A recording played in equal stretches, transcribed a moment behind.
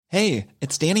Hey,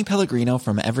 it's Danny Pellegrino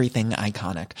from Everything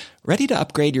Iconic. Ready to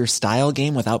upgrade your style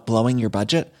game without blowing your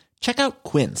budget? Check out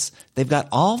Quince. They've got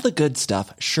all the good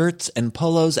stuff, shirts and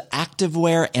polos,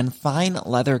 activewear, and fine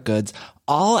leather goods,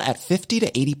 all at 50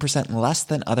 to 80% less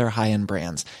than other high-end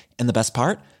brands. And the best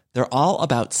part? They're all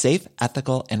about safe,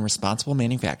 ethical, and responsible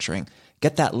manufacturing.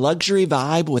 Get that luxury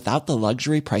vibe without the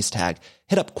luxury price tag.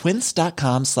 Hit up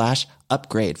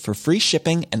quince.com/upgrade for free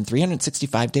shipping and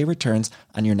 365-day returns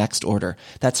on your next order.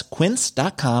 That's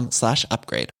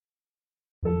quince.com/upgrade.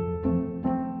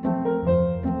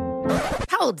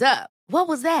 Hold up. What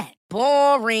was that?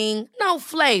 Boring. No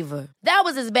flavor. That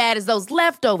was as bad as those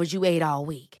leftovers you ate all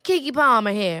week. Keke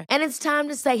Palmer here, and it's time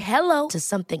to say hello to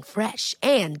something fresh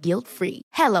and guilt-free.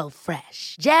 Hello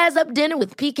Fresh. Jazz up dinner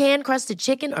with pecan-crusted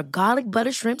chicken or garlic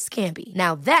butter shrimp scampi.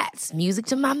 Now that's music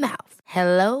to my mouth.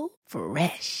 Hello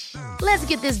Fresh. Let's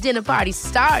get this dinner party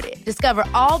started. Discover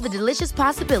all the delicious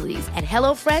possibilities at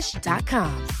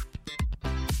hellofresh.com.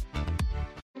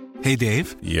 Hey,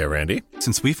 Dave. Yeah, Randy.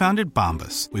 Since we founded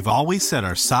Bombas, we've always said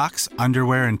our socks,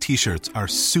 underwear, and T-shirts are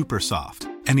super soft.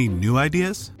 Any new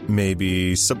ideas?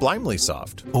 Maybe sublimely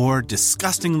soft. Or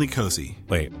disgustingly cozy.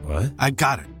 Wait, what? I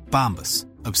got it. Bombas.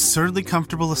 Absurdly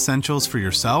comfortable essentials for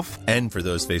yourself and for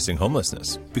those facing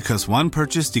homelessness. Because one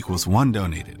purchased equals one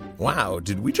donated. Wow,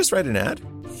 did we just write an ad?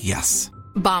 Yes.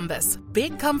 Bombas.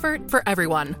 Big comfort for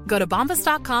everyone. Go to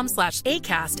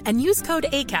bombas.com/ACAST and use code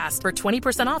ACAST for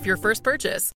 20% off your first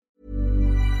purchase.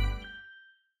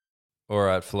 All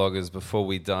right, floggers, before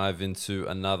we dive into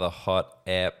another hot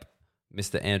app,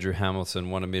 Mr. Andrew Hamilton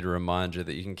wanted me to remind you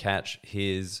that you can catch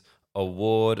his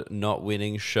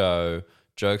award-not-winning show,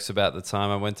 Jokes About the Time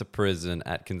I Went to Prison,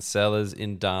 at Kinsella's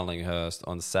in Darlinghurst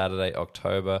on Saturday,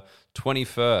 October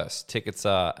 21st. Tickets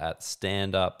are at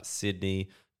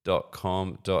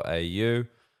standupsydney.com.au.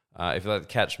 If you'd like to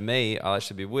catch me, I'll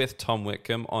actually be with Tom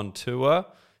Whitcomb on tour.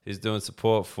 He's doing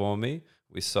support for me.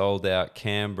 We sold out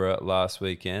Canberra last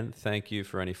weekend. Thank you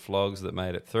for any flogs that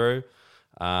made it through.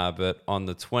 But on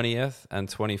the 20th and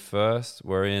 21st,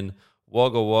 we're in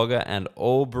Wagga Wagga and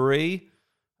Albury.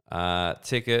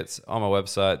 Tickets on my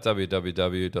website,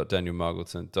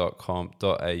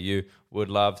 www.danielmuggleton.com.au. Would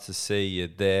love to see you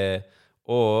there.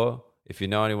 Or if you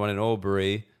know anyone in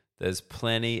Albury, there's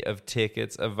plenty of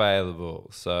tickets available.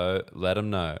 So let them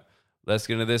know. Let's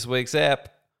get into this week's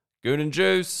app, Goon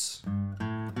Juice.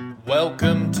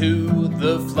 Welcome to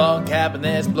the Flog Cabin.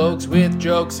 There's blokes with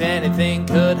jokes. Anything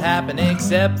could happen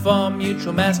except for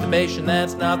mutual masturbation.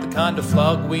 That's not the kind of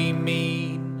flog we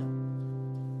mean.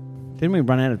 Didn't we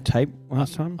run out of tape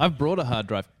last time? I've brought a hard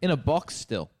drive in a box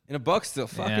still. In a box still.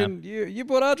 Fucking, you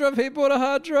bought a hard drive, he bought a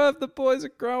hard drive. The boys are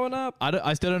growing up.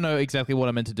 I still don't know exactly what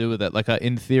I meant to do with it. Like,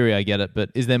 in theory, I get it, but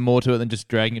is there more to it than just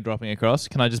dragging and dropping across?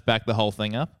 Can I just back the whole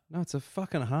thing up? No, it's a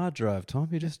fucking hard drive, Tom.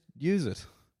 You just use it.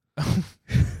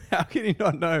 How can you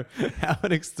not know how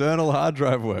an external hard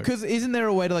drive works? Because isn't there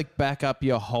a way to like back up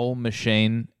your whole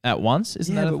machine at once?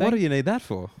 Isn't that a thing? What do you need that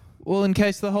for? Well, in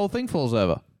case the whole thing falls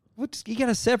over. You get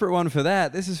a separate one for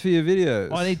that. This is for your videos.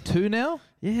 Oh, I need two now?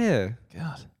 Yeah.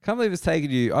 God. Can't believe it's taken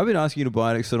you... I've been asking you to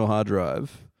buy an external hard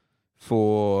drive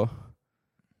for...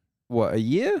 What, a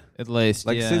year? At least,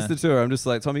 Like, since the tour, I'm just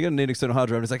like, Tom, you're going to need an external hard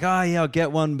drive. I'm just like, oh, yeah, I'll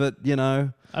get one, but, you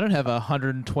know... I don't have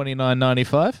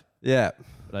 $129.95. Yeah.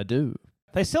 But I do.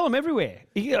 They sell them everywhere.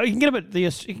 You can get them at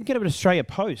Australia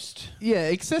Post. Yeah,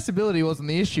 accessibility wasn't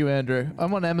the issue, Andrew.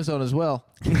 I'm on Amazon as well.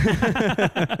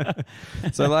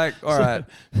 So, like, all right.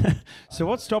 So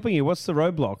what's stopping you? What's the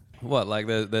roadblock? What, like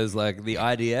there's like the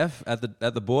IDF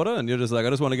at the border, and you're just like, I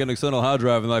just want to get an external hard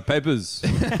drive, and like, papers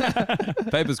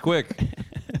quick.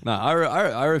 No,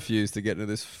 I refuse to get into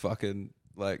this fucking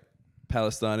like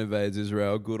Palestine invades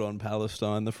Israel. Good on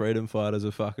Palestine. The freedom fighters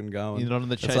are fucking going. You're not on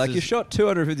the It's like you shot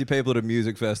 250 people at a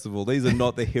music festival. These are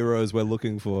not the heroes we're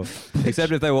looking for.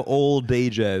 Except if they were all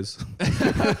DJs.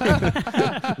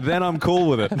 Then I'm cool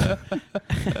with it.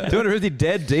 250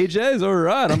 dead DJs? All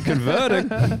right, I'm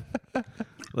converting.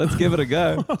 Let's give it a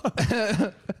go.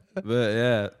 But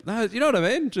yeah. No, you know what I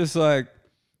mean? Just like,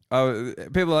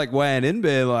 people are like weighing in,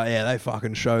 being like, yeah, they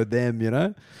fucking showed them, you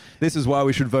know? This is why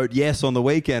we should vote yes on the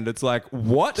weekend. It's like,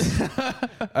 what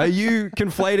are you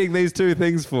conflating these two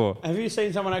things for? Have you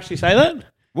seen someone actually say that?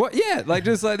 What? Yeah, like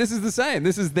just like this is the same.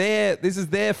 This is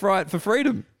their fight for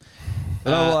freedom.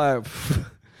 And I'm like,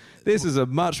 This is a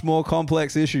much more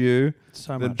complex issue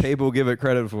than people give it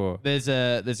credit for. There's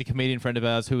a comedian friend of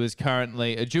ours who is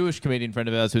currently a Jewish comedian friend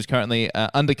of ours who's currently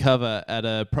undercover at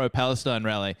a pro-Palestine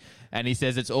rally, and he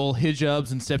says it's all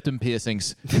hijabs and septum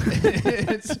piercings.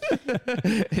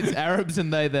 it's Arabs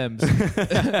and they thems.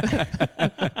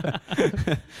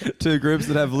 Two groups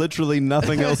that have literally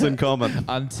nothing else in common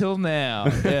until now.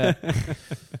 Yeah.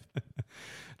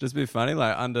 Just be funny,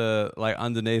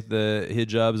 underneath the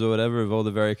hijabs or whatever of all the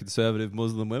very conservative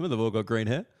Muslim women, they've all got green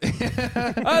hair. I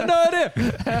had no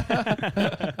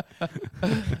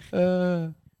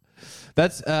idea.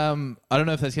 That's I don't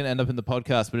know if that's going to end up in the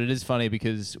podcast, but it is funny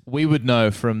because we would know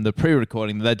from the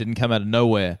pre-recording that didn't come out of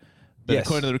nowhere. But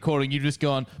according to the recording, you've just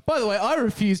gone, by the way, I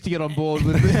refuse to get on board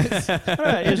with this.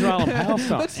 Israel and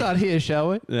Palestine. Let's start here, shall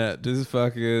we? Yeah, just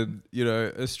fucking,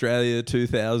 Australia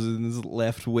 2000s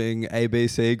left-wing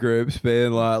ABC groups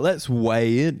being like, let's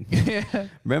weigh in. Yeah.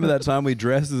 Remember that time we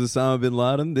dressed as Osama bin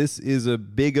Laden? This is a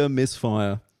bigger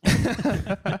misfire.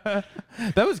 That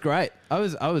was great. I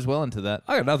was well into that.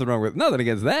 I got nothing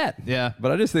against that. Yeah.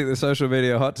 But I just think the social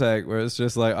media hot take where it's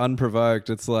just like unprovoked,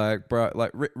 it's like, bro,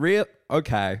 like real,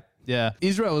 okay. Yeah.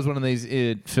 Israel was one of these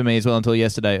for me as well until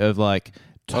yesterday of like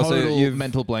total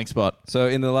mental blank spot. So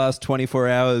in the last 24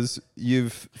 hours,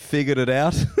 you've figured it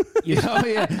out? Oh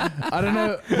yeah. I don't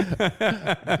know.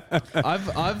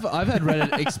 I've had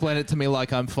Reddit explain it to me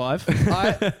like I'm 5.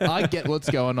 I get what's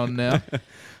going on now.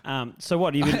 So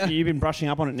what, you've been brushing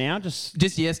up on it now?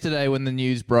 Just yesterday when the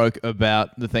news broke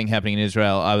about the thing happening in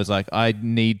Israel, I was like, I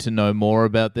need to know more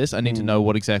about this. I need to know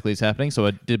what exactly is happening. So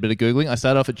I did a bit of Googling. I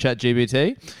started off at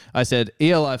ChatGPT. I said,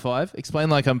 ELI 5, explain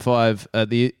like I'm 5,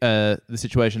 the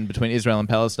situation between Israel and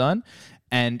Palestine.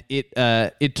 And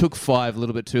it took 5 a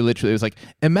little bit too literally. It was like,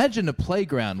 imagine a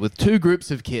playground with 2 groups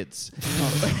of kids.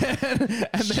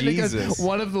 And then it goes,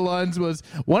 one of the lines was,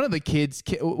 one of the kids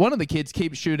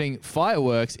keeps shooting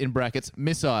fireworks in brackets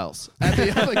missiles at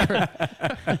the other group.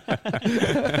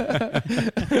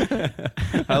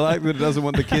 I like that it doesn't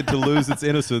want the kid to lose its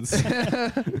innocence.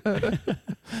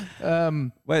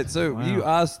 Wait, so you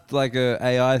asked like a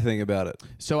AI thing about it?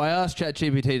 So I asked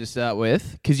ChatGPT to start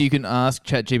with, because you can ask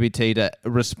ChatGPT to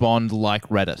respond like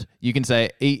Reddit. You can say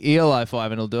ELI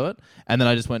 5 and it'll do it. And then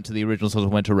I just went to the original source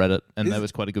and went to Reddit, and there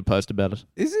was quite a good post about it.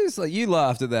 Is this like, you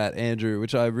laughed at that, Andrew,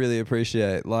 which I really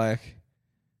appreciate. Like,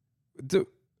 do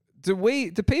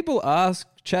people ask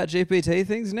ChatGPT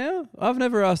things now? I've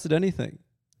never asked it anything.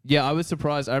 Yeah, I was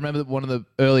surprised. I remember one of the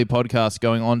early podcasts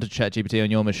going on to ChatGPT on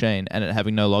your machine and it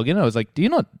having no login. I was like, do you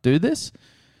not do this?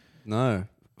 No.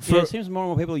 It seems more and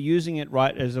more people are using it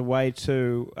as a way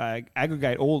to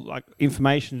aggregate all like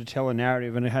information to tell a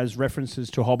narrative, and it has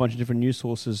references to a whole bunch of different news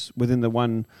sources within the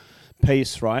one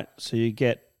piece, right? So you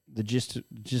get the gist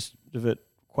of it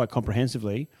quite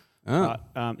comprehensively. Oh.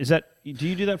 Do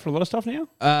you do that for a lot of stuff now?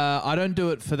 I don't do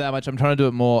it for that much. I'm trying to do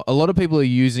it more. A lot of people are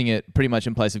using it pretty much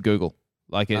in place of Google.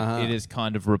 Like it is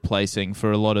kind of replacing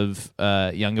for a lot of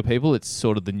younger people. It's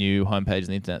sort of the new homepage on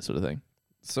the internet sort of thing.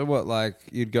 So what, like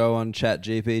you'd go on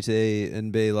ChatGPT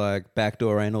and be like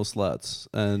backdoor anal sluts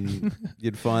and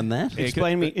you'd find that?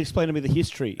 Explain to me the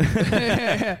history.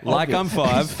 Like I'm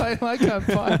 5. Explain like I'm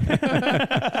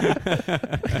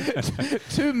 5.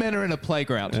 2 men are in a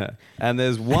playground. Yeah. And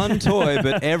there's one toy,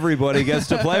 but everybody gets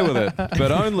to play with it,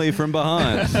 but only from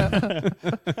behind.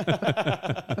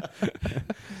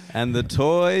 And the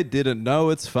toy didn't know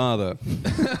its father.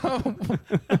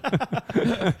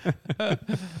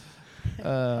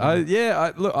 I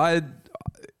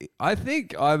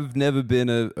think I've never been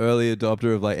an early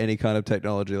adopter of like any kind of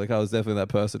technology. Like I was definitely that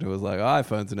person who was like,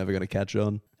 iPhones are never going to catch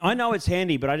on. I know it's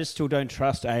handy, but I just still don't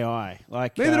trust AI.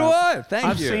 Like neither do I.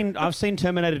 Thank you. I've seen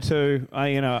Terminator 2.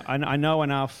 I know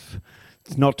enough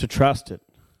not to trust it.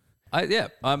 I'm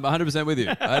 100% with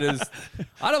you. I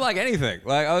don't like anything.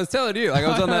 Like I was telling you, like I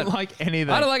was on that. I don't like anything.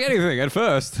 I don't like anything at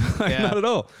first. Not at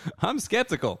all. I'm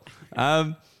skeptical.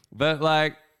 But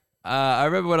like, I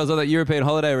remember when I was on that European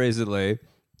holiday recently,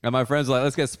 and my friends were like,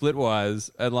 let's get Splitwise.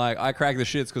 And like, I crack the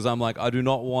shits because I'm like, I do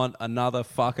not want another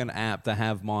fucking app to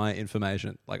have my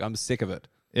information. Like, I'm sick of it.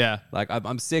 Yeah. Like,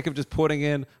 I'm sick of just putting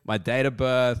in my date of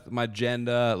birth, my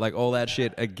gender, like all that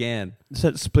shit again. Is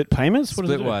that split payments? What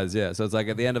Splitwise, yeah. So it's like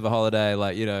at the end of a holiday,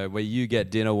 like, where you get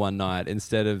dinner one night,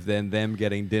 instead of then them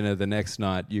getting dinner the next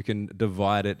night, you can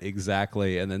divide it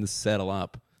exactly and then settle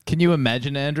up. Can you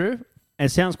imagine, Andrew? It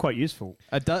sounds quite useful.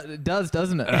 It does,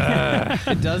 doesn't it?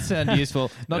 It does sound useful.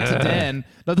 Not to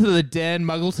the Dan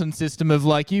Muggleton system of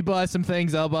like, you buy some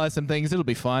things, I'll buy some things, it'll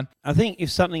be fine. I think if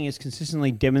something is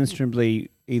consistently, demonstrably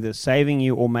either saving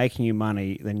you or making you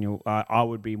money, then I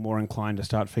would be more inclined to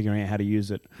start figuring out how to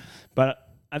use it. But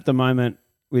at the moment,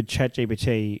 with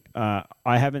ChatGPT,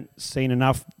 I haven't seen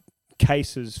enough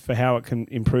cases for how it can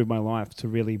improve my life to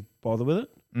really bother with it.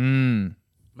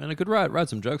 Man, I could write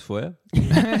some jokes for you.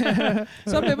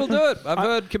 Some people do it. I've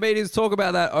heard comedians talk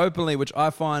about that openly, which I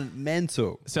find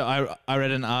mental. So I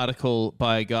read an article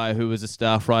by a guy who was a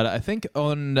staff writer, I think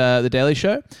on The Daily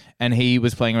Show, and he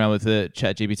was playing around with the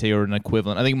ChatGPT or an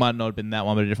equivalent. I think it might not have been that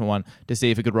one, but a different one, to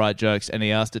see if it could write jokes, and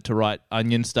he asked it to write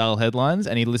Onion-style headlines,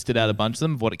 and he listed out a bunch of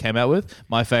them of what it came out with.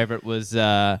 My favorite was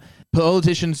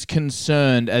politicians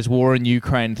concerned as war in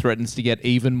Ukraine threatens to get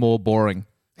even more boring.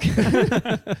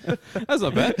 That's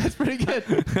not bad. That's pretty good.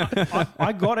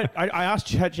 I got it. I asked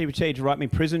ChatGPT to write me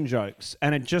prison jokes,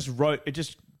 and it just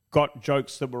got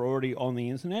jokes that were already on the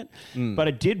internet, but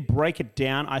it did break it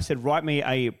down. I said, write me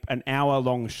an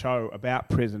hour-long show about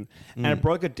prison, and it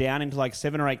broke it down into like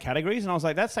 7 or 8 categories, and I was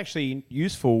like, that's actually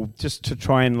useful just to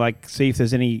try and like see if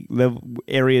there's any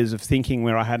areas of thinking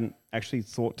where I hadn't actually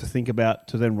thought to think about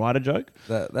to then write a joke.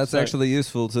 That's actually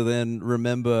useful to then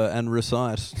remember and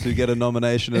recite to get a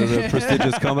nomination at a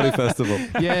prestigious comedy festival.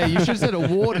 Yeah, you should have said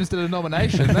award instead of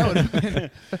nomination. That would have been...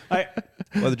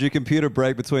 Well, did your computer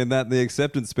break between that and the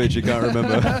acceptance speech you can't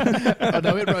remember? Oh,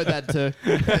 no, it wrote that too.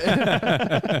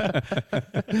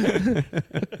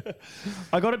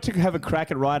 I got it to have a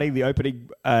crack at writing the opening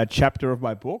chapter of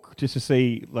my book just to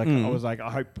see, like, I was like,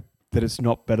 I hope that it's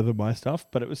not better than my stuff,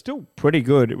 but it was still pretty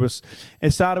good.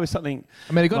 It started with something.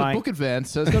 I mean, it got a book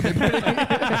advance, so it's got to be pretty.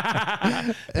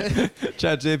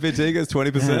 ChatGPT gets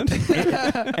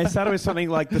 20%. It started with something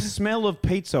like the smell of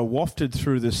pizza wafted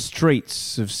through the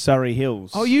streets of Surrey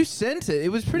Hills. Oh, you sent it. It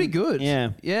was pretty good.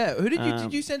 Yeah. Yeah. Who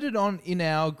did you send it on in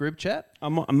our group chat? I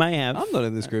may have. I'm not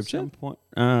in this group chat. Some point.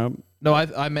 No,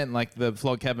 I meant like the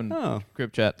Flog Cabin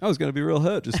group chat. I was going to be real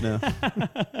hurt just now.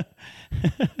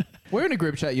 We're in a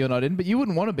group chat you're not in, but you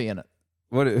wouldn't want to be in it.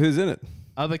 Who's in it?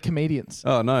 Other comedians.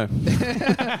 Oh, no.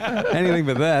 Anything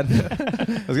but that.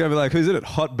 I was going to be like, who's in it?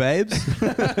 Hot babes?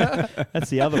 That's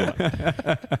the other one.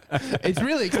 It's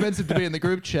really expensive to be in the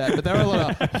group chat, but there are a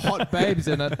lot of hot babes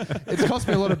in it. It's cost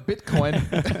me a lot of Bitcoin.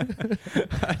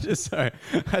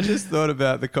 I just thought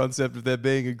about the concept of there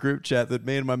being a group chat that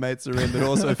me and my mates are in that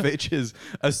also features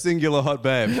a singular hot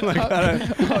babe. Like, I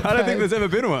don't think there's ever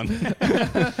been one.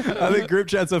 I think group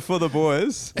chats are for the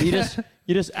boys.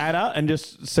 You just add her and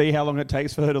just see how long it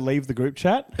takes for her to leave the group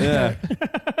chat. Yeah.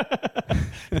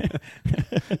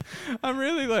 I'm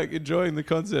really like enjoying the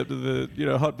concept of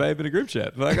the hot babe in a group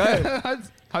chat. Like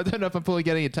I don't know if I'm fully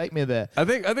getting it. Take me there. I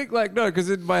think like no, because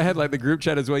in my head like the group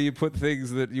chat is where you put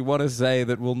things that you want to say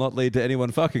that will not lead to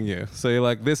anyone fucking you. So you're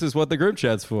like, this is what the group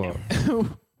chat's for.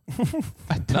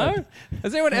 No?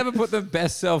 Has anyone ever put their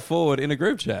best self forward in a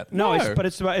group chat? No.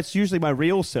 It's usually my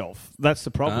real self. That's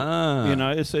the problem.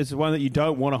 It's one that you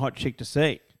don't want a hot chick to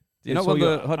see. Do you not want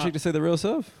the hot chick to see the real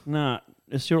self? No,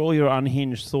 it's all your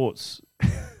unhinged thoughts.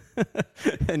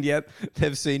 And yet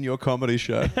they've seen your comedy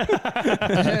show.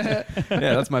 Yeah,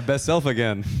 that's my best self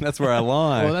again. That's where I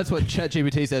lie. Well, that's what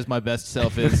ChatGPT says my best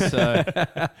self is. So.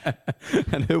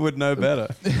 And who would know better?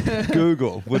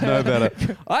 Google would know better.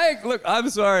 I'm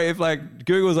sorry if like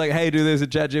Google was like, hey, do this, and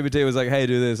ChatGPT was like, hey,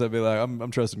 do this. I'd be like, I'm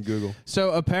trusting Google.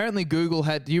 So apparently Google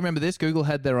had, do you remember this? Google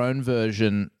had their own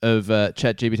version of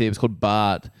ChatGPT. It was called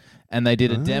Bard. And they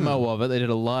did a demo of it. They did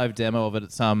a live demo of it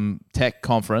at some tech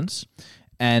conference.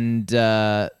 And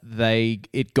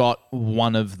it got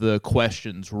one of the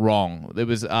questions wrong. It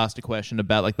was asked a question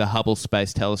about like the Hubble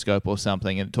Space Telescope or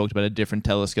something, and it talked about a different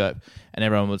telescope. And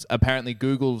everyone was apparently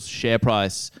Google's share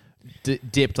price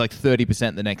dipped like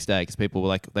 30% the next day because people were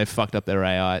like, they fucked up their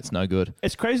AI. It's no good.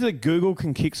 It's crazy that Google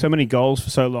can kick so many goals for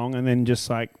so long, and then just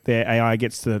like their AI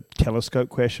gets the telescope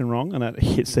question wrong, and it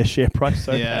hits their share price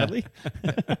so badly.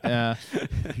 Yeah,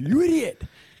 you idiot.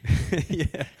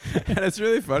 Yeah, and it's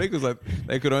really funny because like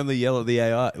they could only yell at the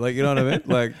AI, like you know what I mean?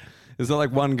 Like it's not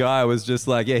like one guy was just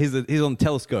like, yeah, he's on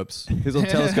telescopes. He's on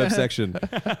telescope section.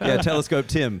 Yeah, telescope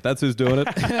Tim. That's who's doing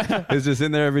it. He's just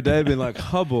in there every day being like,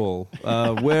 Hubble,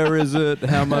 where is it?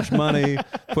 How much money?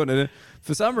 Putting it in.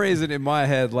 For some reason in my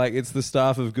head, like it's the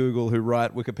staff of Google who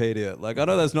write Wikipedia. Like I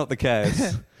know that's not the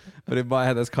case. But in my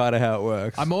head, that's kind of how it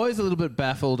works. I'm always a little bit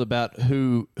baffled about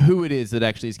who it is that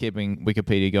actually is keeping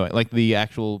Wikipedia going, like the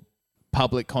actual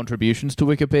public contributions to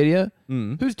Wikipedia.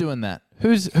 Who's doing that?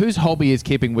 Whose hobby is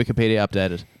keeping Wikipedia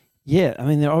updated? Yeah, I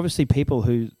mean, there are obviously people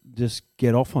who just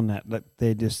get off on that. Like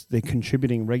they're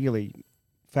contributing regularly,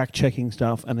 fact-checking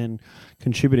stuff, and then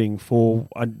contributing for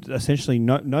essentially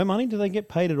no money. Do they get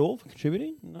paid at all for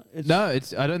contributing? No,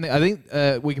 I don't think. I think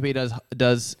Wikipedia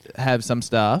does have some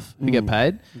staff who get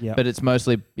paid, but it's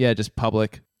mostly just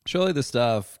public. Surely the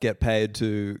staff get paid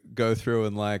to go through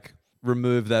and like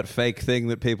remove that fake thing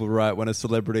that people write when a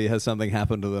celebrity has something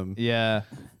happen to them. Yeah.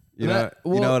 You know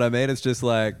what I mean? It's just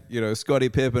like, Scottie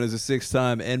Pippen is a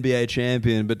 6-time NBA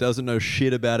champion, but doesn't know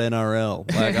shit about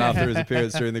NRL. Like after his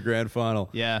appearance during the grand final.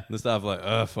 Yeah. And the stuff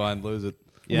like, fine, lose it.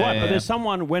 Yeah, right, but there's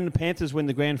someone, when the Panthers won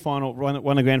the grand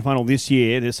final this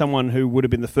year, there's someone who would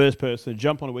have been the first person to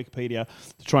jump on Wikipedia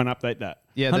to try and update that.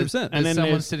 Yeah, 100%. And then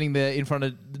someone sitting there in front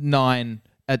of 9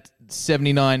 at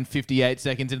 79:58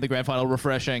 seconds into the grand final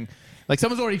refreshing. Like,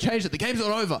 someone's already changed it. The game's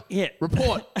not over. Yeah.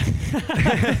 Report.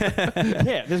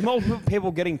 Yeah, there's multiple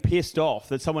people getting pissed off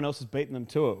that someone else has beaten them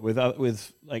to it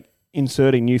with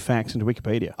inserting new facts into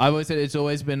Wikipedia. I've always said it's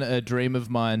always been a dream of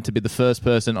mine to be the first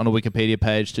person on a Wikipedia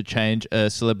page to change a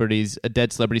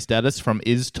dead celebrity status from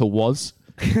is to was.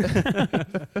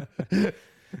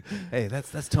 Hey,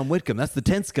 that's Tom Whitcomb. That's the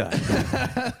tense guy.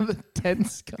 The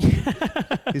tense guy.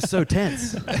 He's so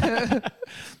tense.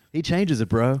 He changes it,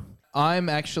 bro. I'm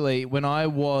actually, it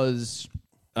was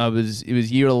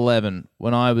year 11.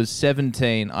 When I was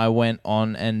 17, I went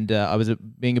on and I was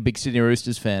being a big Sydney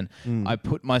Roosters fan. I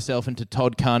put myself into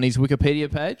Todd Carney's Wikipedia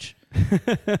page.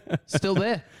 Still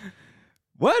there.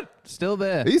 What? Still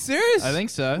there. Are you serious? I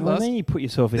think so. Well, then you put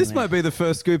yourself in This there. might be the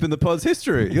first scoop in the pod's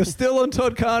history. You're still on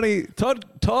Todd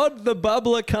the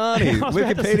Bubbler Carney I was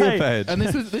about to Wikipedia say. page. And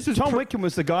this was Tom Whitcomb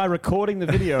was the guy recording the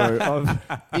video of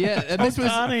and this was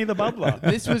Carney the bubbler.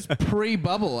 This was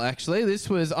pre-bubble, actually.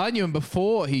 I knew him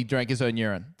before he drank his own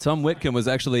urine. Tom Whitcomb was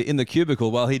actually in the cubicle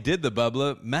while he did the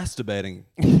bubbler, masturbating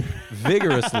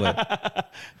vigorously.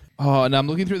 Oh, and I'm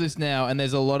looking through this now, and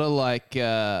there's a lot of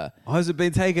Has it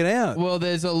been taken out? Well,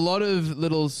 there's a lot of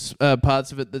little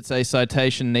parts of it that say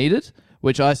citation needed,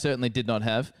 which I certainly did not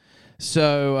have.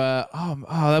 So, I'm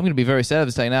going to be very sad if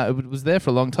it's taken out. It was there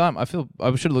for a long time. I feel I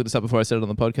should have looked this up before I said it on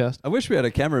the podcast. I wish we had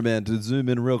a cameraman to zoom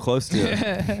in real close to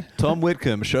you. Tom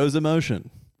Whitcomb shows emotion.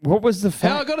 What was the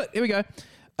fact? Oh, I got it. Here we go.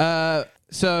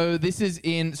 So this is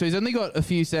so he's only got a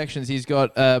few sections. He's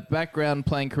got background,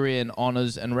 playing career, and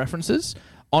honours and references.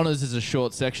 Honours is a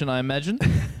short section, I imagine.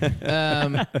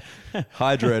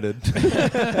 Hydrated.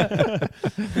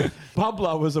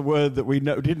 Bubbler was a word that we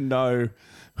didn't know.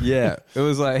 Yeah, it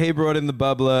was like he brought in the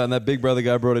bubbler and that Big Brother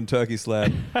guy brought in turkey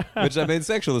slap, which I mean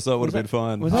sexual assault would have been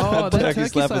fine. that turkey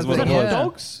slap is what it was. yeah.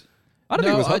 Dogs? I don't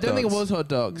think it was hot dogs. I don't think it was hot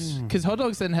dogs because hot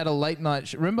dogs then had a late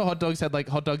night. Remember, hot dogs had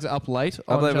hot dogs up late.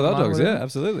 I played with hot dogs. Yeah,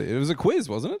 absolutely. It was a quiz,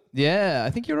 wasn't it? Yeah, I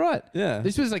think you're right. Yeah,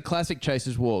 this was like classic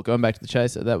Chaser's War. Going back to the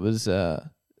Chaser, that was.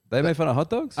 They made fun of hot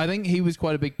dogs? I think he was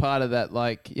quite a big part of that,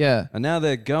 yeah. And now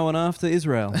they're going after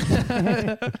Israel.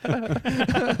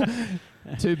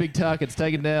 2 big targets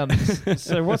taken down.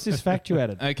 So what's this fact you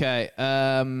added? Okay,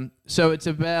 so it's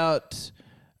about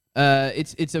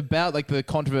it's about the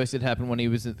controversy that happened when he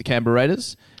was at the Canberra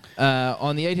Raiders.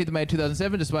 On the 18th of May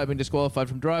 2007, despite being disqualified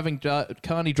from driving,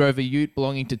 Carney drove a ute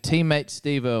belonging to teammate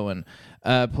Steve Irwin.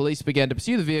 Police began to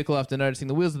pursue the vehicle after noticing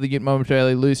the wheels of the ute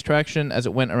momentarily lose traction as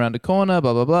it went around a corner,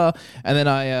 blah, blah, blah. And then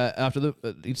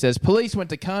it says, police went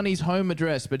to Carney's home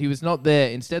address, but he was not there.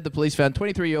 Instead, the police found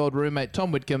 23-year-old roommate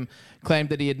Tom Whitcomb claimed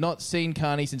that he had not seen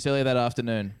Carney since earlier that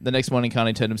afternoon. The next morning,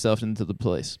 Carney turned himself into the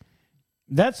police.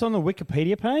 That's on the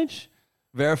Wikipedia page?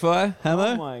 Verify, Hamo?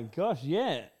 Oh my gosh,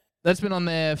 yeah. That's been on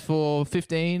there for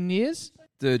 15 years.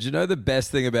 Dude, you know the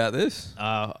best thing about this?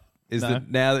 Is no.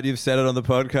 that now that you've said it on the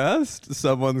podcast,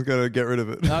 someone's going to get rid of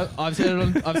it. No, I've said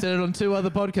it on 2 other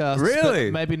podcasts.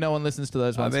 Really? But maybe no one listens to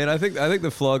those ones. I mean, I think the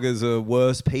floggers are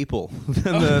worse people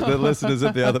than the listeners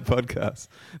of the other podcasts.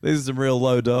 These are some real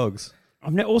low dogs.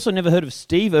 I've also never heard of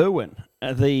Steve Irwin,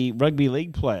 the rugby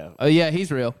league player. Oh yeah,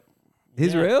 he's real.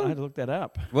 He's real? I had to look that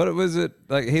up. What was it?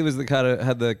 Like he was the car that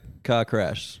had the car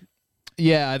crash.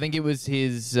 Yeah, I think it was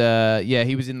his. He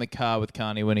was in the car with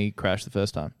Carney when he crashed the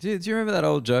first time. Do you remember that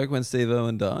old joke when Steve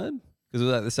Irwin died? Because it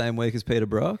was like the same week as Peter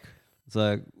Brock. It's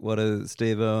like, what do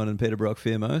Steve Irwin and Peter Brock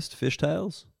fear most?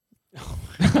 Fishtails.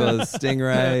 Because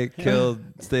Stingray killed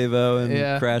Steve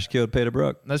Irwin, Crash killed Peter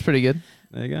Brock. That's pretty good.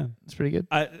 There you go. That's pretty good.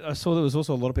 I saw there was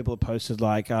also a lot of people that posted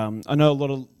I know a lot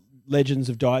of legends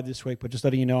have died this week, but just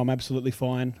letting you know I'm absolutely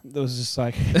fine. There was just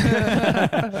a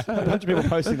bunch of people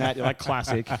posting that. You're like,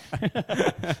 classic.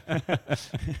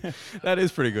 That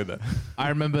is pretty good though. I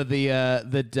remember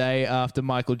the day after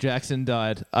Michael Jackson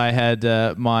died, I had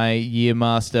my year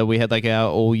master. We had our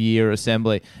all year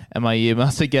assembly, and my year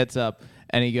master gets up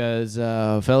and he goes,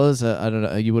 fellas, I don't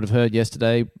know, you would have heard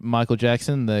yesterday, Michael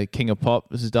Jackson, the king of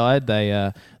pop, has died.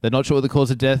 They're not sure what the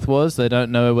cause of death was. They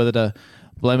don't know whether to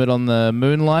blame it on the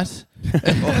moonlight.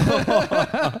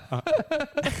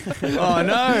 Oh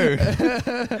no!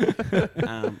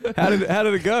 How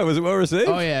did it go? Was it well received?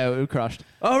 Oh yeah, it crushed.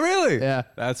 Oh really? Yeah,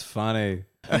 that's funny.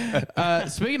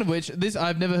 Speaking of which,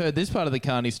 I've never heard this part of the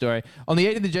Carney story. On the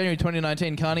 18th of January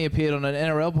 2019, Carney appeared on an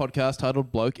NRL podcast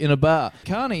titled Bloke in a Bar.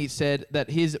 Carney said that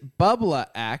his bubbler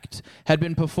act had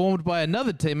been performed by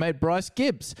another teammate, Bryce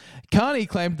Gibbs. Carney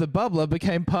claimed the bubbler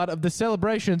became part of the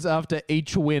celebrations after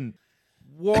each win.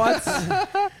 What? So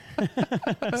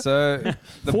the Fortunately,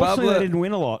 they bubbler didn't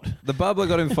win a lot. The bubbler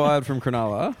got him fired from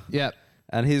Cronulla. Yep.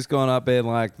 And he's gone up being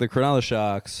like, the Cronulla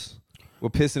Sharks were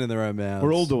pissing in their own mouths.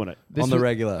 We're all doing it. On the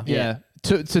regular. Yeah.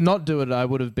 To not do it, I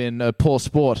would have been a poor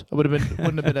sport. I wouldn't have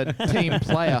been a team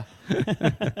player.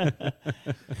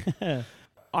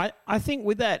 I think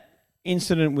with that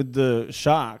incident with the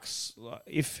Sharks,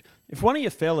 if one of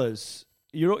your fellas,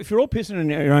 if you're all pissing in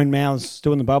your own mouths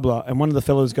doing the bubbler, and one of the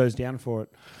fellas goes down for it,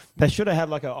 they should have had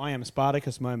like a I am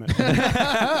Spartacus moment.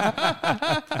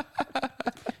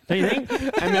 Don't you think?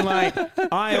 And then like,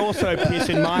 I also piss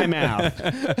in my mouth.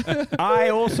 I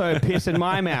also piss in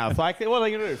my mouth. Like, what are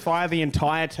they going to do? Fire the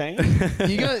entire team?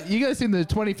 You guys seen the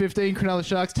 2015 Cronulla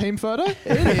Sharks team photo?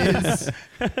 It is.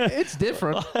 It's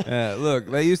different. Yeah, look,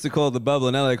 they used to call it the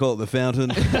bubbler, now they call it the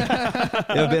fountain. You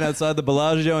ever been outside the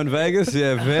Bellagio in Vegas?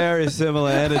 Yeah, very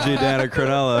similar energy down at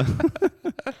Cronulla.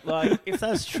 Like, if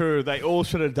that's true, they all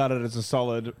should have done it as a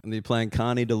solid. And you're playing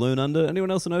Carney de Lune under.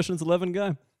 Anyone else in Ocean's 11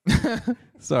 go?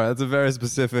 Sorry, that's a very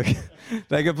specific.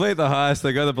 They complete the heist.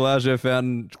 They go to the Bellagio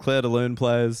fountain. Claire de Lune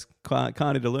plays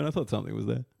Carney de Lune. I thought something was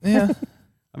there. Yeah.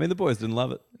 I mean, the boys didn't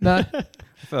love it. No. I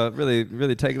felt really,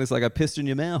 really taking this like I pissed in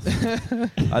your mouth.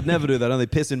 I'd never do that. Only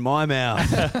piss in my mouth.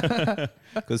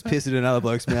 Because pissing in another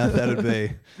bloke's mouth, that'd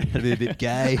be a bit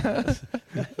gay.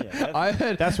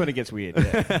 Yeah, that's when it gets weird.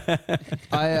 Yeah.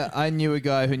 I knew a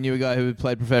guy who had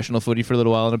played professional footy for a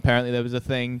little while, and apparently there was a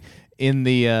thing in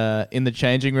the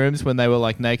changing rooms when they were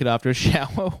like naked after a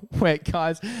shower where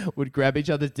guys would grab each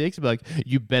other's dicks and be like,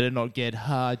 "You better not get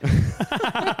hard."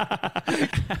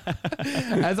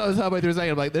 As I was halfway through saying,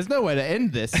 I'm like, "There's no way to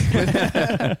end this."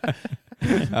 I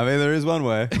mean, there is one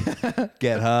way.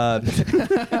 Get hard.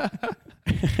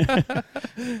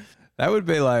 That would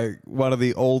be like one of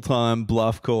the all-time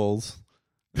bluff calls.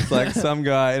 It's like some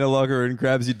guy in a locker room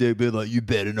grabs your dick, being like, "You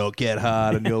better not get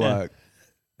hard," and you're like,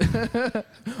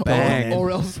 bang.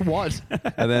 Or else what?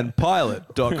 And then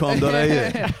pilot.com.au.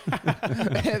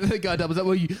 The guy doubles up.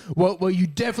 Well, you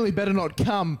definitely better not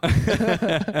come.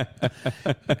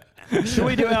 Should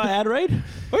we do our ad read?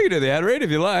 We can do the ad read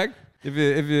if you like.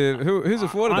 Who's it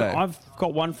for today? I've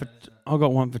got one for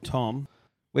Tom.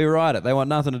 We write it. They want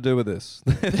nothing to do with this.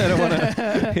 They don't want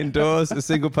to endorse a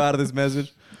single part of this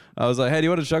message. I was like, "Hey, do you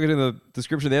want to chuck it in the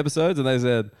description of the episodes?" And they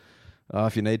said, "Oh,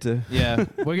 if you need to." Yeah,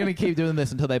 we're going to keep doing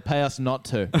this until they pay us not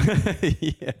to.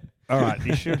 Yeah. All right,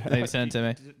 you should. They send it to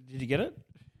me. Did you get it?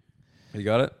 You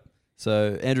got it?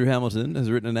 So Andrew Hamilton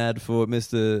has written an ad for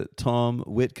Mr. Tom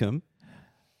Whitcomb.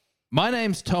 My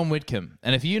name's Tom Whitcomb,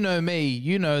 and if you know me,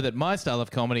 you know that my style of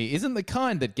comedy isn't the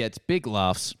kind that gets big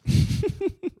laughs.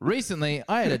 Recently,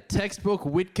 I had a textbook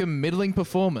Whitcomb middling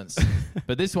performance,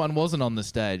 but this one wasn't on the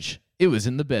stage. It was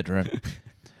in the bedroom.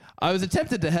 I was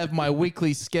attempted to have my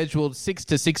weekly scheduled 6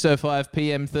 to 6:05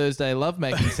 p.m. Thursday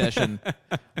lovemaking session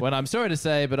when I'm sorry to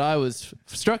say, but I was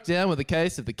struck down with a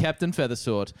case of the Captain Feather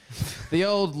sort. The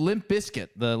old limp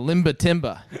biscuit, the limber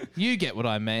timber. You get what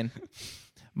I mean.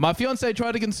 My fiancée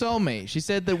tried to console me. She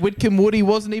said that Whitcomb Woody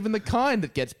wasn't even the kind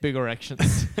that gets big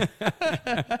erections.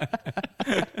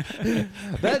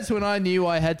 That's when I knew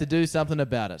I had to do something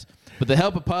about it. With the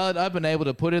help of Pilot, I've been able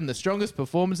to put in the strongest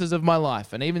performances of my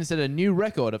life and even set a new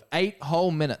record of 8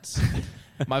 whole minutes.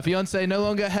 My fiancée no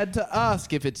longer had to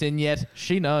ask if it's in yet.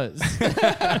 She knows.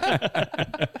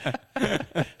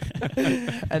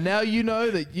 And now you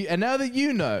know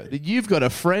that you've got a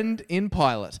friend in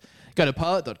Pilot. Go to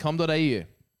pilot.com.au.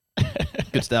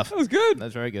 Good stuff. That was good.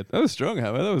 That's very good. That was strong,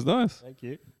 however. That was nice. Thank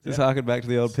you. Just harken back to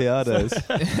the old PR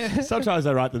days. Sometimes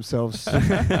they write themselves.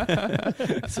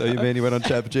 So you mean you went on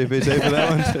ChatGPT for that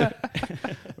one too?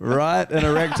 Write an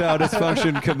erectile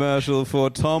dysfunction commercial for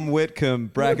Tom Whitcomb,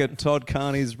 bracket Todd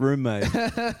Carney's roommate.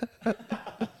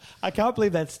 I can't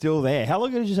believe that's still there. How long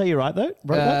ago did you say you write though?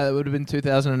 It would have been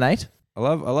 2008. I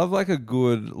love like a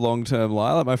good long-term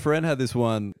lie. Like my friend had this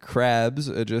one, crabs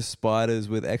are just spiders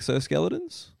with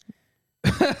exoskeletons.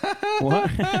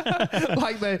 What?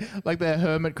 like their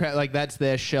hermit crab, like that's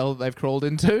their shell that they've crawled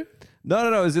into?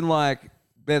 No. As in like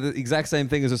they're the exact same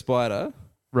thing as a spider.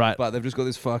 Right. But they've just got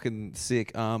this fucking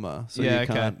sick armor. So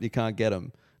Yeah, you can't get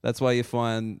them. That's why you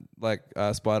find like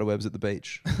spider webs at the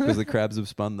beach because the crabs have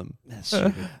spun them.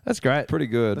 That's great. Pretty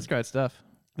good. That's great stuff.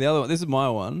 The other one, this is my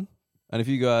one. And if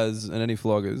you guys and any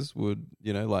floggers would,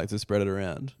 like to spread it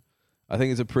around, I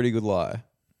think it's a pretty good lie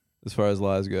as far as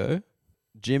lies go.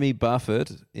 Jimmy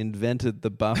Buffett invented the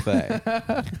buffet.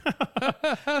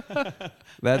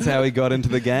 That's how he got into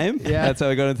the game. Yeah. That's how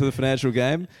he got into the financial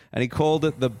game. And he called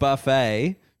it the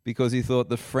buffet because he thought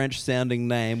the French-sounding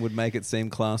name would make it seem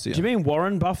classier. Do you mean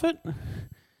Warren Buffett?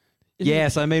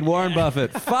 Yes, I mean Warren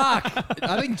Buffett. Fuck!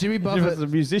 I think Jimmy He was Buffett. a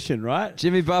musician, right?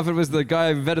 Jimmy Buffett was the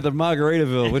guy who invented the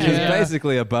Margaritaville, which is Yeah.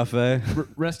 basically a buffet.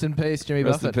 Rest in peace, Jimmy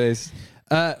Rest in Buffett. peace.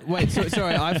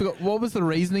 Sorry, I forgot. What was the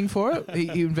reasoning for it?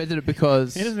 He invented it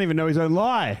because He doesn't even know his own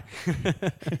lie.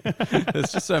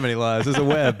 There's just so many lies. There's a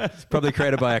web. It's probably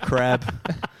created by a crab.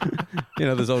 You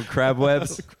know, those old crab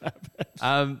webs.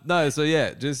 No, so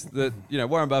yeah, just that.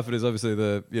 Warren Buffett is obviously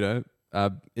the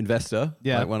investor.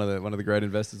 Yeah. Like one of the great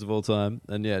investors of all time.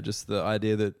 And yeah, just the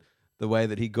idea that the way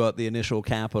that he got the initial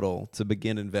capital to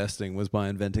begin investing was by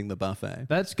inventing the buffet.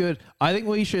 That's good. I think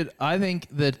we should. I think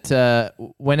that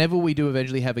whenever we do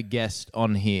eventually have a guest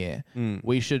on here,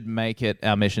 we should make it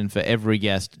our mission for every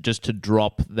guest just to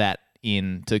drop that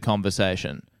into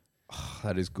conversation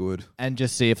That is good. and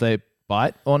just see if they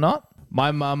bite or not.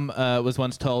 My mum was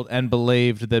once told and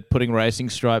believed that putting racing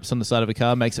stripes on the side of a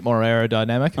car makes it more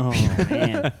aerodynamic. Oh,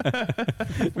 man.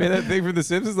 Man, that thing from The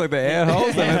Simpsons, like the air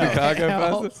holes that make the car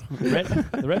go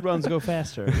faster. The red ones go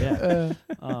faster, yeah.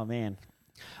 Oh, man.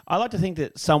 I like to think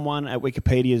that someone at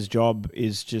Wikipedia's job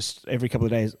is just every couple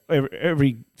of days,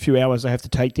 every few hours, they have to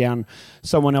take down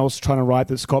someone else trying to write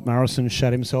that Scott Morrison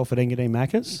shot himself at Engadine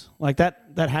Macca's. Like that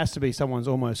has to be someone's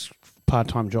almost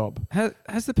part-time job.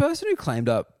 Has the person who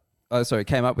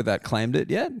came up with that claimed it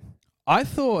yet? I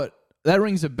thought that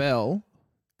rings a bell.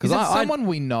 Is it someone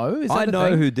we know? Is that I the know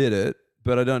thing? who did it,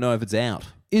 but I don't know if it's out.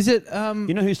 Is it?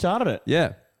 You know who started it?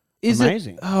 Yeah. Is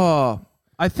Amazing. I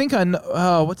think I know.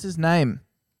 Oh, what's his name?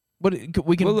 What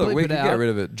we can Well, look, bleep we it can out. get rid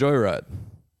of it. Joyride.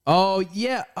 Oh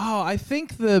yeah. Oh, I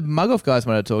think the Mug Off guys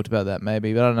might have talked about that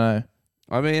maybe, but I don't know.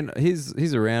 I mean,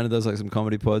 he's around and does like some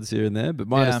comedy pods here and there, but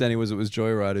my Yeah. understanding was it was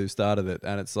Joyride who started it,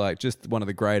 and it's like just one of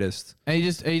the greatest. And he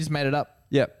just made it up.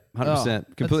 Yep, 100%.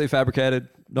 Oh, Completely fabricated,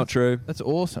 not true. That's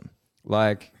awesome.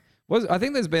 Like, I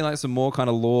think there's been like some more kind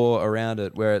of law around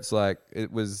it where it's like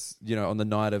it was, on the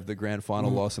night of the grand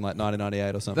final loss in like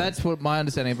 1998 or something. That's what my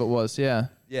understanding of it was. Yeah.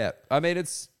 Yeah. I mean,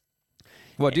 it's...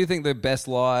 What, do you think the best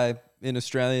lie in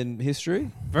Australian history?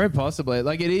 Very possibly.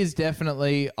 Like it is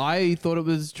definitely. I thought it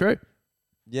was true.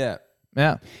 Yeah.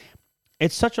 Yeah.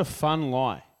 It's such a fun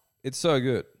lie. It's so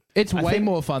good. It's I way think-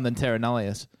 more fun than Terra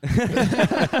Nullius.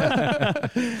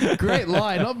 Great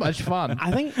lie, not much fun.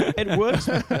 I think it works.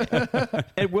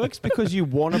 It works because you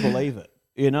want to believe it,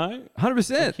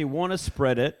 100%. Like you want to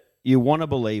spread it. You want to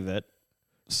believe it.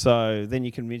 So then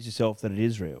you convince yourself that it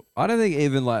is real. I don't think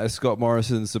even like a Scott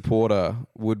Morrison supporter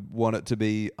would want it to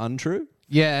be untrue.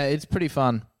 Yeah, it's pretty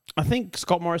fun. I think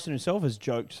Scott Morrison himself has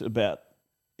joked about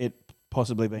it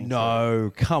possibly being true.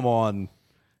 No, come on.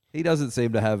 He doesn't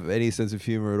seem to have any sense of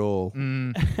humor at all.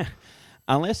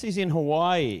 Unless he's in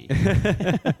Hawaii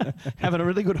having a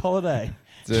really good holiday.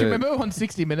 Do you remember on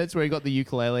 60 Minutes where he got the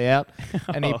ukulele out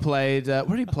and he played, what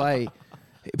did he play?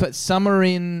 He played Summer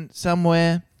in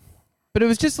somewhere. But it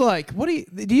was just like,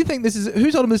 do you think this is,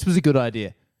 who told him this was a good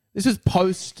idea? This was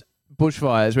post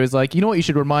bushfires where it's like, you know what you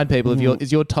should remind people of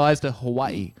your ties to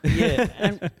Hawaii. Yeah,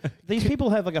 and these people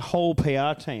have like a whole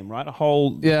PR team, right? A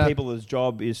whole people's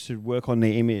job is to work on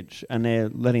their image, and they're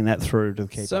letting that through to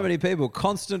keep So up. many people,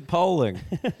 constant polling.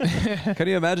 Can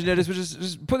you imagine? Yeah,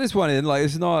 just put this one in. Like,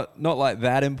 it's not like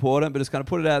that important, but just kind of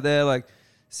put it out there. Like,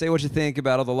 see what you think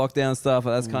about all the lockdown stuff.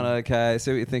 That's kind of okay.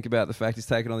 See what you think about the fact he's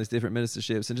taken on these different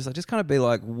ministerships, and just kind of be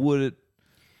like,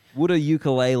 would a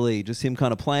ukulele, just him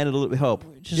kind of playing it a little bit help?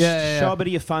 Just show a bit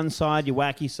of your fun side, your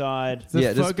wacky side.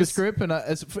 The focus group, and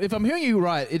if I'm hearing you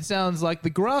right, it sounds like the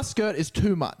grass skirt is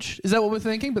too much. Is that what we're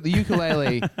thinking? But the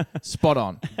ukulele, spot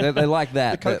on. They like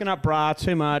that. The coconut bra,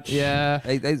 too much. Yeah.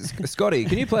 Hey, Scotty,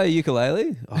 can you play a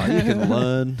ukulele? Oh, you can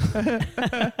learn.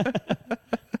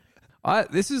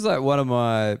 This is like one of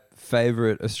my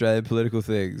favorite Australian political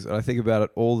things. And I think about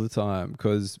it all the time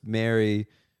because Mary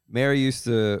used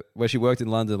to, where she worked in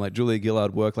London, like Julia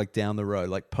Gillard worked like down the road,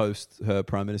 like post her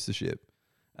prime ministership.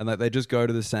 And like they just go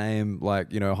to the same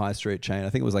like, high street chain. I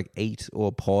think it was like Eat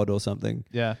or Pod or something.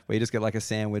 Yeah. Where you just get like a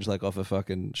sandwich like off a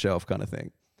fucking shelf kind of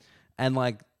thing. And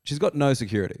like she's got no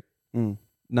security.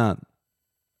 None.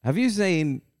 Have you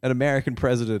seen an American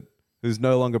president who's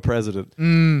no longer president?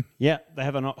 Yeah, they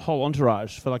have a whole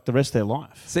entourage for like the rest of their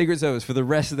life. Secret Service for the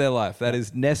rest of their life. That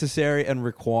is necessary and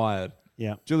required.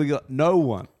 Yeah. Julie Gillard, no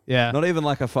one. Yeah. Not even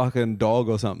like a fucking dog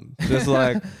or something. Just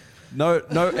like, no,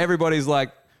 everybody's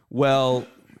like, well,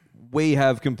 we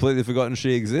have completely forgotten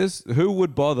she exists. Who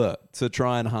would bother to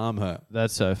try and harm her?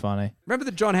 That's so funny. Remember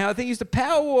the John Howard thing? He used to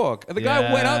power walk. And the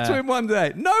guy went up to him one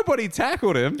day. Nobody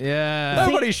tackled him. Yeah.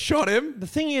 Nobody shot him. The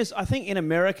thing is, I think in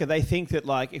America, they think that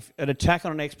like if an attack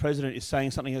on an ex-president is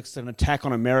saying something that's an attack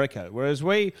on America, whereas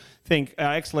we think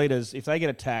our ex-leaders, if they get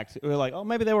attacked, we're like, oh,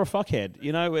 maybe they were a fuckhead.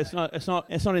 You know, it's not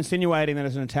insinuating that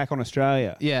it's an attack on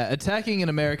Australia. Yeah, attacking an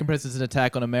American president is an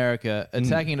attack on America.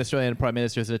 Attacking an Australian prime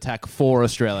minister is an attack for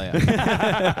Australia.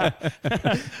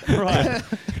 Right.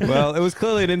 Well, it was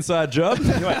clearly an inside job.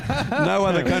 No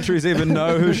other countries even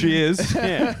know who she is.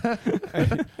 Yeah.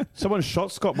 Someone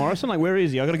shot Scott Morrison. Like, where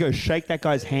is he? I got to go shake that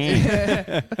guy's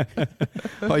hand.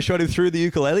 I shot him through the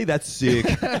ukulele. That's sick.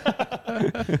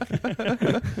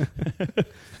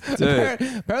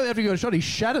 Apparently after he got shot, he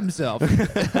shat himself.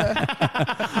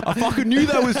 I fucking knew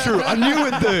that was true. I knew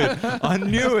it, dude. I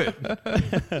knew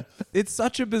it. It's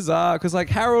such a bizarre, because like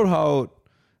Harold Holt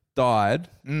died,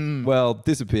 well,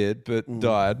 disappeared, but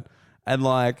died, and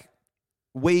like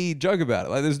we joke about it.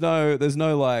 Like there's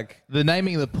no like The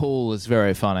naming of the pool is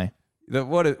very funny.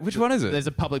 which one is it? There's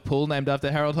a public pool named after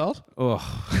Harold Holt. Oh,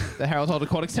 The Harold Holt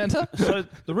Aquatic Centre. So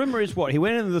the rumor is what? He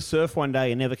went into the surf one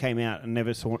day and never came out and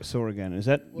never saw again. Is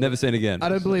that? never seen again. I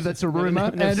don't believe that's a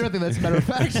rumor. Andrew, I think that's a matter of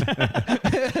fact.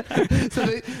 So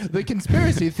the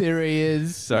conspiracy theory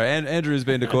is... Sorry, Andrew's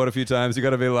been to court a few times. You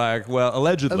got to be like, well,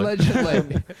 allegedly.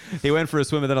 Allegedly. He went for a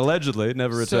swim and then allegedly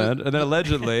never returned. And then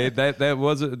allegedly, none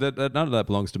of that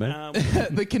belongs to me.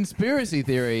 The conspiracy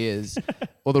theory is,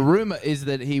 or the rumor is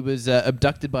that he was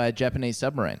abducted by a Japanese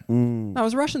submarine. No, it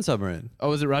was a Russian submarine. Oh,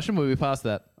 was it Russian? Were we past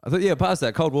that? I thought, yeah, past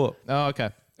that, Cold War. Oh,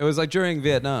 okay. It was like during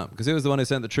Vietnam, because he was the one who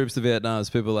sent the troops to Vietnam. As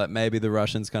people like maybe the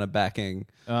Russians kind of backing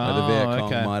the Viet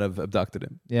Cong might have abducted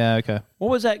him. Yeah, okay. What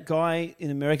was that guy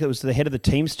in America that was the head of the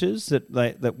Teamsters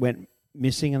that went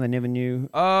missing and they never knew?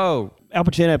 Oh, Al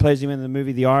Pacino plays him in the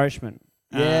movie The Irishman.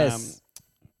 yes.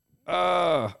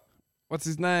 What's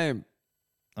his name?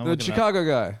 I'm The looking it up. Chicago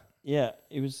guy. Yeah,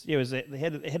 it was the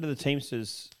head of the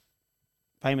Teamsters,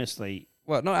 famously.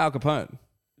 What? Not Al Capone.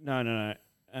 No.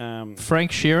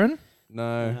 Frank Sheeran,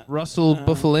 No. Russell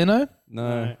Buffalino,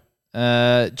 No.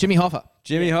 Jimmy Hoffa.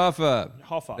 Jimmy Hoffa.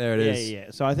 Hoffa. There it is. Yeah.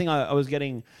 So I think I was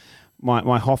getting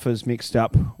my Hoffas mixed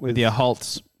up with The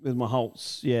Holtz. with my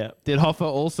Holtz. Yeah. Did Hoffa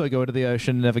also go into the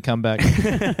ocean and never come back?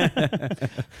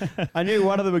 I knew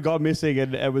one of them had gone missing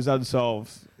and it was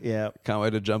unsolved. Yeah. Can't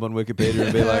wait to jump on Wikipedia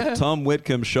and be like, Tom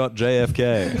Whitcomb shot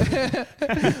JFK.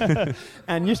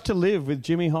 And used to live with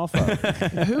Jimmy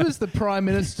Hoffa. Who was the Prime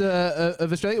Minister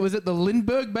of Australia? Was it the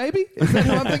Lindbergh baby? Is that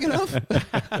who I'm thinking of?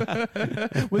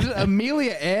 Was it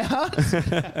Amelia Earhart?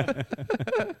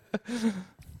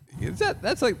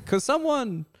 That's like, because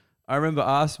someone, I remember,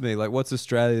 asked me, like, what's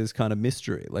Australia's kind of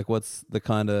mystery? Like, what's the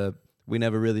kind of, we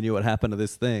never really knew what happened to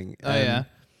this thing. Oh, yeah.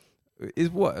 Is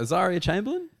what, Azaria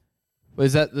Chamberlain?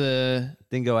 Was that the...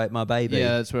 Dingo ate my baby.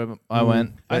 Yeah, that's where I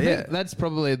went. I think that's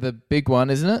probably the big one,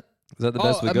 isn't it? Is that the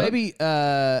best we got? Maybe,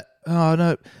 oh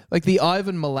no, like the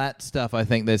Ivan Milat stuff, I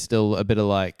think there's still a bit of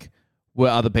like, were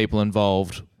other people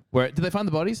involved? Did they find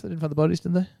the bodies? They didn't find the bodies,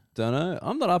 did they? Don't know.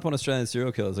 I'm not up on Australian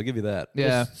serial killers. I'll give you that.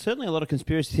 Yeah. There's certainly a lot of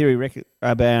conspiracy theory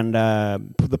about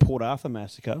the Port Arthur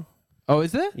massacre. Oh,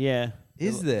 is there? Yeah.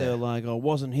 Is there? They're like, oh, it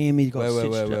wasn't him. He got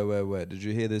stitched up. Wait. Did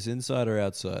you hear this inside or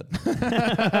outside?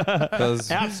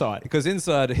 Outside. Because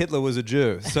inside, Hitler was a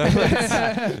Jew. So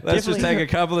let's just take a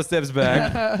couple of steps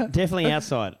back. Definitely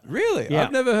outside. Really? Yeah.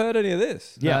 I've never heard any of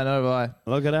this. Yeah, no, I.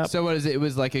 Look it up. So what is it? It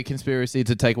was like a conspiracy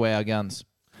to take away our guns.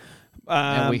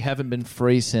 And we haven't been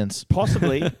free since.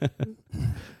 Possibly.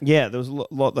 Yeah, there was a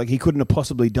lot, like he couldn't have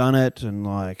possibly done it, and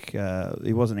like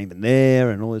he wasn't even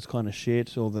there, and all this kind of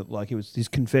shit. Or that like his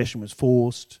confession was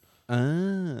forced.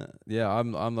 Yeah,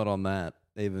 I'm not on that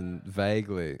even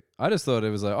vaguely. I just thought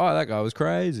it was like, oh, that guy was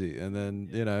crazy, and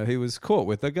then he was caught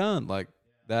with a gun like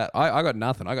that. I got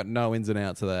nothing. I got no ins and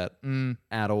outs of that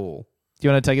at all. Do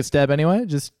you want to take a stab anyway?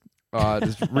 Just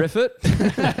riff it.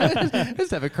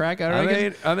 Just have a crack. I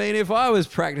mean, if I was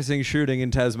practicing shooting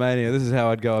in Tasmania, this is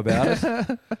how I'd go about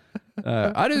it.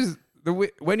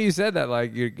 When you said that,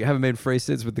 like you haven't been free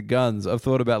since with the guns, I've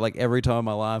thought about like every time in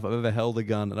my life I've ever held a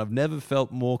gun, and I've never felt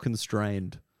more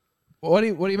constrained. What do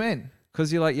you mean?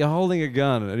 Because you're holding a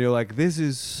gun, and you're like, this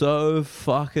is so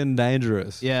fucking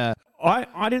dangerous. Yeah.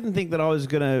 I didn't think that I was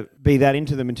going to be that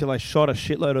into them until I shot a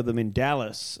shitload of them in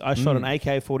Dallas. I shot an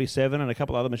AK-47 and a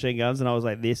couple other machine guns, and I was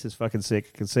like, this is fucking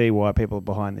sick. I can see why people are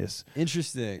behind this.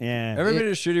 Interesting. Yeah. Every been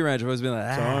at a shooting range, I've always been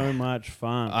like, So much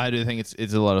fun. I do think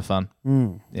it's a lot of fun.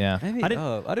 Yeah. Maybe, I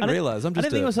didn't realize. I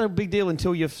didn't think it was a big deal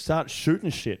until you start shooting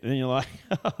shit, and then you're like,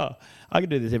 I can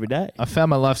do this every day. I found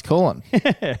my life's calling.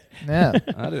 Yeah.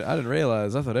 I didn't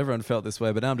realize. I thought everyone felt this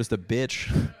way, but now I'm just a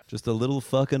bitch. Just a little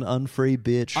fucking unfree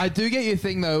bitch. I do get your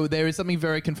thing, though. There is something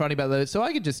very confronting about that. So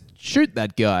I could just shoot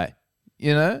that guy,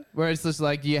 you know? Whereas it's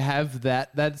like you have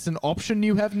that. That's an option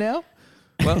you have now.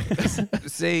 Well,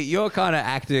 see, you're kind of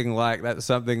acting like that's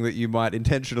something that you might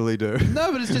intentionally do.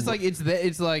 No, but it's just like,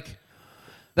 it's like,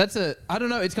 that's a, I don't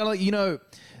know. It's kind of like, you know,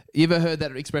 you ever heard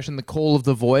that expression, the call of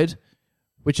the void?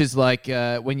 Which is like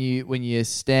when you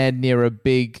stand near a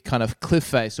big kind of cliff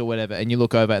face or whatever, and you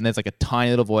look over and there's like a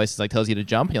tiny little voice that like tells you to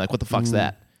jump. And you're like, what the fuck's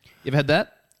that? You ever had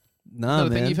that? No, Not a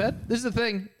man. thing you've had? This is the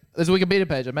thing. There's a Wikipedia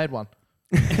page. I made one.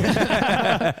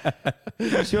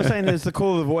 So you're saying there's the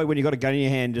call of the void when you got a gun in your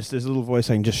hand, just there's a little voice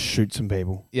saying, just shoot some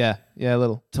people. Yeah, a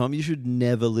little. Tom, you should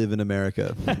never live in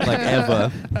America, like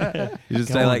ever. You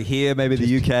just stay like here, maybe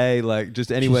the UK, like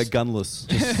just anywhere gunless.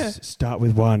 Just start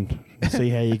with one. See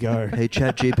how you go. Hey,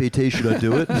 Chat GPT, should I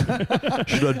do it?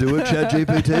 Should I do it, Chat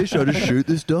GPT? Should I just shoot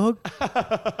this dog?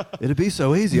 It'd be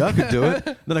so easy. I could do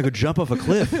it. Then I could jump off a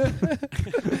cliff.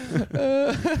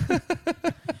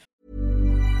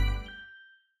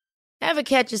 Ever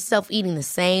catch yourself eating the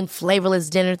same flavorless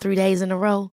dinner 3 days in a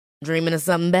row? Dreaming of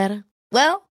something better?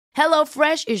 Well,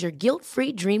 HelloFresh is your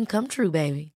guilt-free dream come true,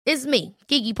 baby. It's me,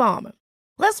 Keke Palmer.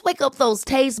 Let's wake up those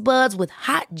taste buds with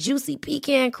hot, juicy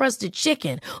pecan-crusted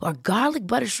chicken or garlic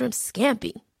butter shrimp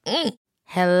scampi.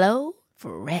 Hello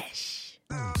Fresh.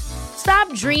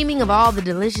 Stop dreaming of all the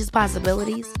delicious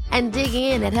possibilities and dig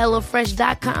in at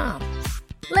HelloFresh.com.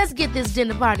 Let's get this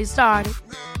dinner party started.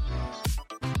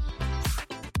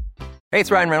 Hey, it's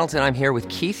Ryan Reynolds, and I'm here with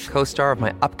Keith, co-star of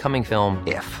my upcoming film,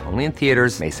 If, only in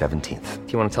theaters May 17th.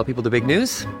 Do you want to tell people the big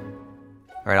news?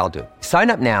 All right, I'll do it. Sign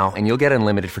up now and you'll get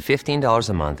unlimited for $15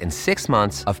 a month and 6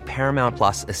 months of Paramount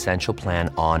Plus Essential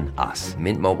Plan on us.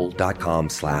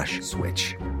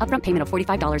 MintMobile.com/switch. Upfront payment of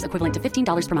 $45 equivalent to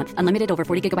 $15 per month. Unlimited over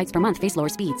 40 gigabytes per month. Face lower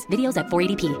speeds. Videos at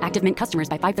 480p. Active Mint customers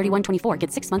by 531.24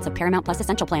 get 6 months of Paramount Plus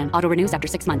Essential Plan. Auto renews after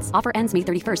 6 months. Offer ends May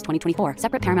 31st, 2024.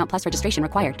 Separate Paramount Plus registration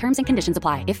required. Terms and conditions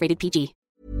apply if rated PG.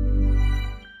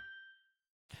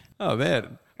 Oh,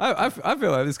 man. I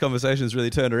feel like this conversation has really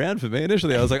turned around for me.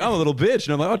 Initially, I was like, I'm a little bitch.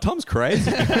 And I'm like, oh, Tom's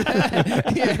crazy.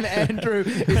 Yeah, and Andrew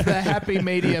is the happy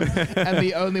medium and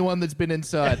the only one that's been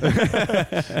inside.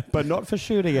 But not for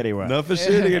shooting anyone. Not for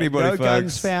shooting anybody, No folks.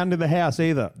 guns found in the house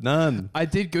either. None. I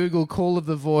did Google Call of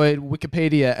the Void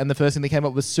Wikipedia, and the first thing that came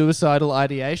up was suicidal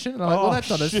ideation. And I'm like, well, that's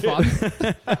not as fun.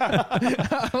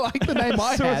 I like the name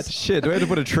I had. Shit, do we have to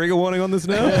put a trigger warning on this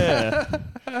now? Yeah.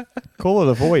 Call of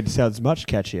the Void sounds much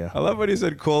catchier. I love when he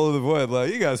said Call of the Void.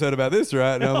 Like, you guys heard about this,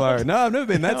 right? And I'm like, no, I've never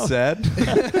been that sad.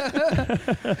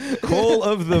 Call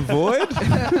of the Void?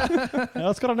 No,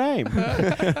 it's got a name.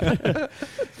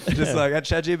 Just like at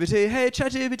ChatGPT, hey,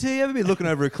 ChatGPT, ever been looking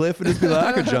over a cliff and just be like,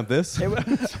 I could jump this? It would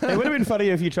have been funny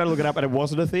if you tried to look it up and it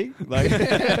wasn't a thing. Like,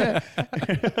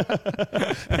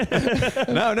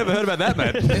 No, I've never heard about that,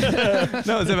 man.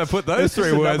 No one's ever put those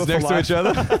three words next to each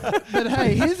other. But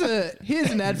hey, here's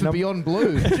an ad for Beyond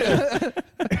Blue.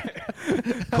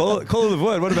 Call of the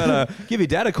Void. What about give your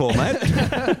dad a call, mate?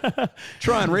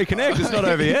 Try and reconnect. It's not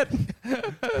over yet.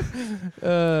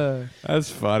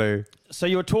 That's funny. so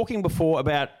you were talking before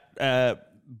about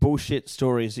bullshit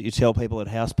stories that you tell people at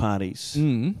house parties.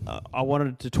 I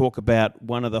wanted to talk about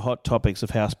one of the hot topics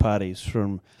of house parties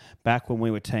from back when we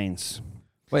were teens.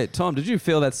 Wait, Tom, did you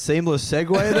feel that seamless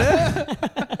segue there?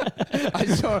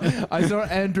 I saw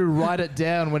Andrew write it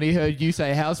down when he heard you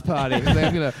say house party.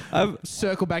 I'm going to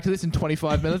circle back to this in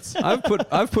 25 minutes.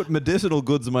 I've put medicinal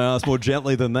goods in my ass more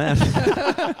gently than that.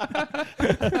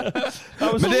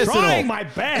 I was trying my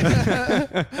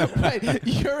best. Wait,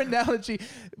 your analogy,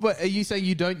 what, are you saying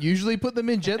you don't usually put them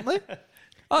in gently?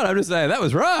 Oh, no, I'm just saying, that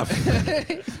was rough.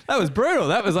 That was brutal.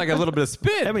 That was like a little bit of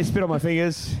spit. Let me spit on my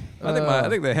fingers. I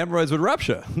think the hemorrhoids would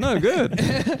rupture. No good.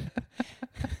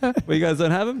 Well, you guys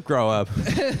don't have them? Grow up.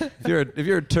 If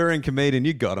you're a touring comedian,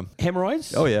 you got them.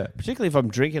 Hemorrhoids? Oh, yeah. Particularly if I'm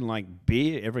drinking like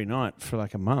beer every night for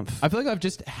like a month. I feel like I've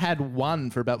just had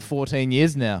one for about 14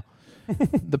 years now.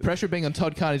 The pressure of being on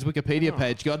Todd Carney's Wikipedia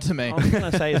page got to me. I was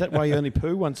going to say, is that why you only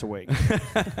poo once a week?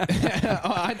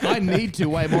 I need to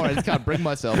way more. I just can't bring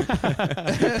myself.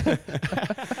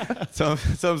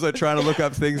 Someone's like trying to look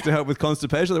up things to help with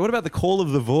constipation. Like, what about the call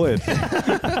of the void?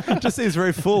 Just seems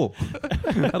very full.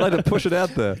 I'd like to push it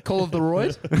out there. Call of the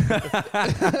Roid?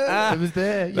 It was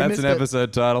there. You That's an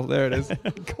episode title. There it is.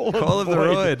 Call of the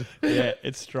Roid. Yeah,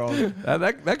 it's strong.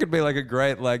 That could be like a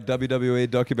great like WWE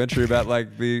documentary about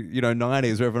like the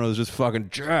 90s where everyone was just fucking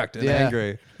jerked and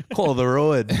angry. Call of the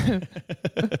Roid.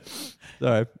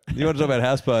 Sorry, you want to talk about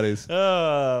house parties?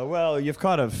 Well, you've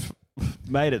kind of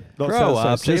made it. Not Grow so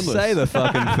up, seamless. just say the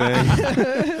fucking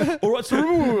thing. All right, so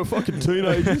remember we were fucking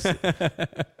teenagers.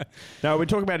 No, we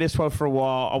talked about this one for a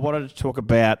while. I wanted to talk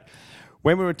about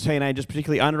when we were teenagers,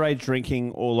 particularly underage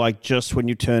drinking, or like just when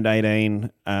you turned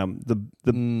 18,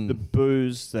 the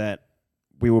booze that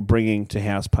we were bringing to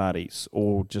house parties,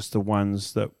 or just the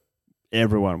ones that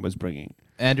everyone was bringing.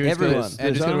 Andrew's going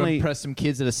to impress some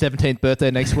kids at a 17th birthday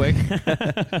next week.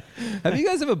 Have you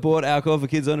guys ever bought alcohol for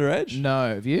kids underage?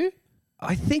 No, have you?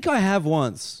 I think I have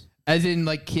once. As in,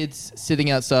 like, kids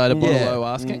sitting outside a bottle low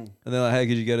asking? And they're like, hey,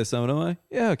 could you get us some? And I'm like,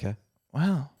 yeah, okay.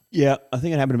 Wow. Yeah, I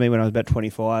think it happened to me when I was about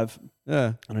 25.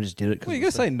 Yeah. And I just did it. Well, you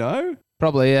guys say no?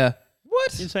 Probably, yeah.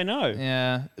 What? You say no?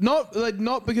 Yeah.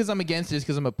 Not because I'm against it, just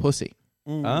because I'm a pussy.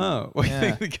 Oh, well, you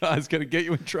think the guy's going to get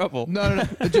you in trouble? No.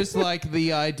 Just like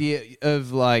the idea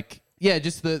of like,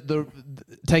 just the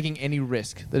taking any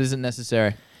risk that isn't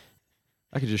necessary.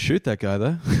 I could just shoot that guy,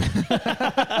 though.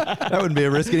 That wouldn't be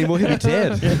a risk anymore. He'd be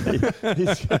dead. You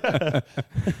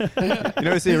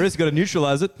know, you see a risk, you got to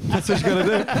neutralize it. That's what you got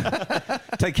to do.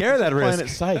 Take care of that risk. Playing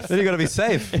it safe. Then you got to be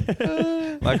safe.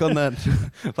 Like on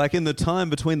that, like in the time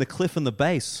between the cliff and the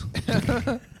base.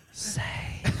 Safe.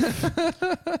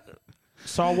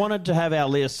 So I wanted to have our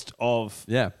list of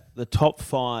the top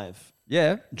 5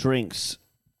 drinks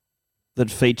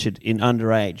that featured in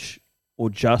underage or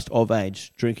just of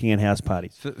age drinking at house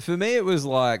parties. For me, it was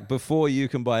like before you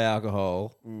can buy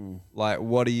alcohol, like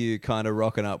what are you kind of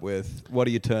rocking up with? What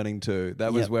are you turning to?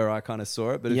 That was where I kind of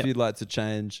saw it. But if you'd like to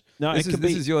change, this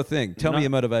is your thing. Tell me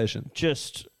your motivation.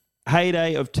 Just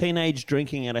heyday of teenage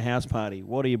drinking at a house party.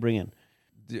 What are you bringing?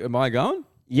 Am I going?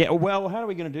 Yeah, well, how are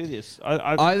we going to do this?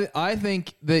 I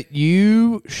think that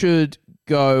you should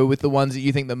go with the ones that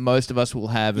you think that most of us will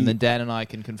have, and then Dan and I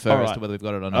can confer as to whether we've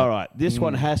got it or not. All right. This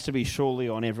one has to be surely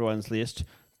on everyone's list.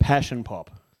 Passion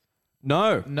Pop.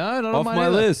 No, not off on my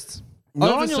list.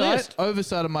 Not on your list.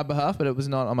 Oversight on my behalf, but it was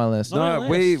not on my list. No,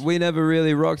 we never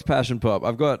really rocked Passion Pop.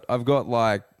 I've got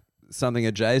like something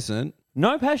adjacent.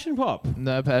 No Passion Pop.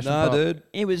 No Passion Pop. No, dude.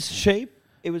 It was cheap.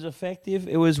 It was effective.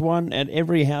 It was one at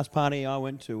every house party I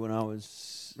went to when I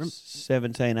was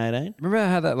 17, 18. Remember how I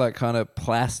had that like kind of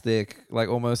plastic, like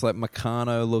almost like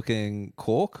Meccano looking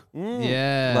cork?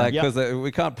 Yeah. Like, because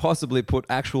we can't possibly put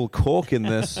actual cork in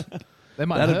this. They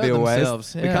might That'd hurt be a waste.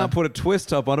 themselves. We Yeah. can't put a twist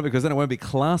top on it because then it won't be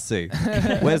classy.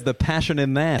 Where's the passion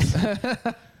in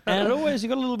that? And it always, you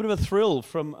got a little bit of a thrill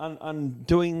from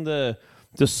undoing the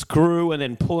screw and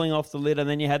then pulling off the lid, and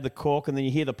then you had the cork, and then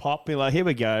you hear the pop. You're like, here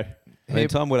we go. I mean,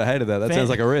 Tom would have hated that. That sounds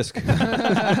like a risk.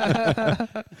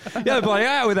 Yeah, play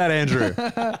out with that, Andrew.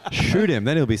 Shoot him,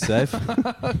 then he'll be safe.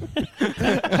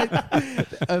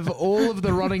 Of all of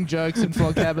the running jokes in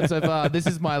Flog Cabin so far, this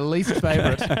is my least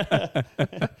favourite.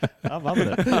 I'm loving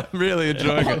it. I'm really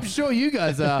enjoying I'm it. sure you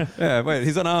guys are. Yeah, wait,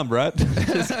 he's unarmed, right?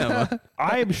 Just come on.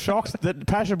 I am shocked that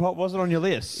Passion Pop wasn't on your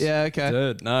list. Yeah, okay.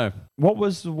 Dude, no. What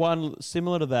was the one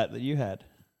similar to that you had?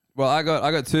 Well, I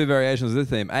got two variations of this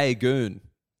theme. A, Goon.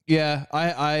 Yeah,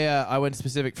 I went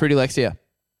specific. Fruity Lexia.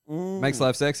 Makes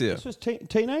life sexier. This was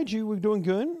teenage? You were doing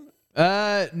Goon?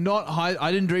 Not high.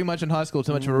 I didn't drink much in high school.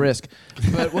 Too much of a risk.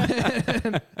 But All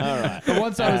right. but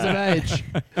once I was of age,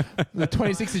 the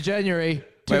 26th of January,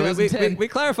 2010. We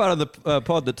clarified on the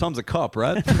pod that Tom's a cop,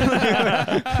 right?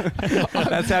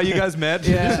 That's how you guys met?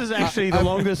 Yeah. This is actually the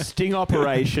longest sting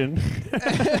operation.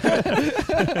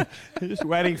 Just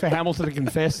waiting for Hamilton to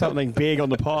confess something big on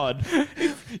the pod.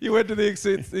 You went to the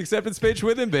acceptance speech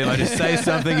with him, being like, just say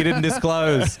something you didn't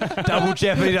disclose. Double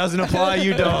jeopardy doesn't apply,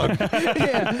 you dog.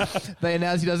 Yeah. They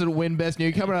announced he doesn't win Best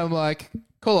Newcomer, and I'm like,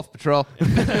 call off patrol. He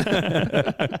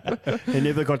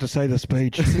never got to say the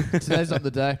speech. Today's not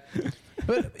the day.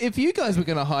 But if you guys were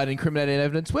going to hide incriminating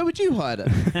evidence, where would you hide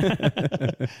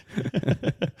it?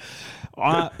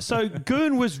 So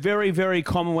Goon was very, very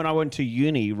common when I went to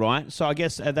uni, right? So I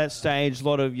guess at that stage,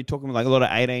 you're talking like a lot of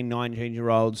 18,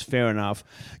 19-year-olds, fair enough.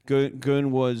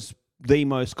 Goon was the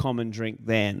most common drink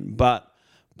then. But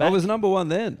That was number one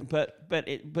then. But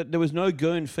there was no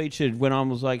goon featured when I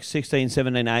was like 16,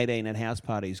 17, 18 at house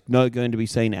parties. No goon to be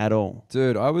seen at all.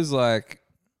 Dude, I was like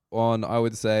on, I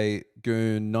would say,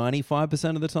 goon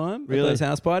 95% of the time at those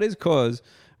house parties because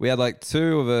we had like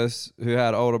two of us who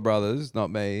had older brothers,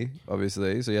 not me,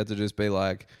 obviously. So you had to just be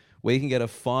like, we can get a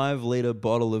 5-liter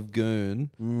bottle of goon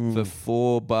for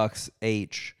 $4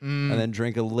 each and then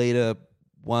drink a liter,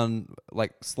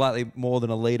 like slightly more than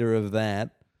a liter of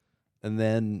that. And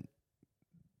then,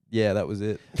 yeah, that was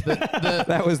it.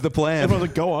 That was the plan. Everyone was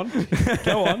like, go on.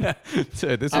 Go on.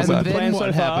 Dude, this And was then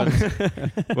what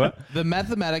happened? What? The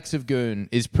mathematics of goon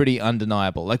is pretty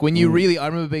undeniable. Like when you I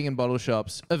remember being in bottle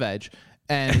shops of age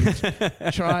and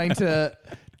trying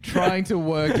to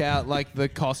work out like the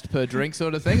cost per drink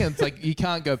sort of thing. And it's like, you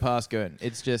can't go past goon.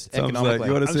 It's just Tom's economically. like,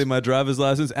 you want to see my driver's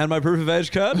license and my proof of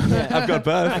age card? I've got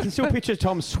both. I can still picture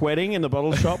Tom sweating in the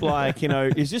bottle shop like,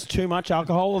 is this too much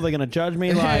alcohol? Are they going to judge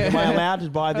me? Like, am I allowed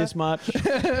to buy this much?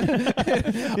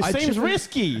 It seems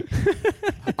risky.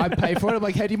 I pay for it. I'm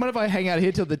like, hey, do you mind if I hang out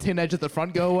here till the teenagers at the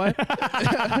front go away?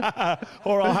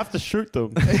 Or I'll have to shoot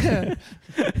them. I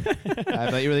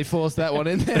bet you really forced that one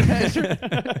in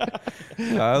there.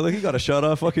 Look, you got a shot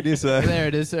off. What can you say? There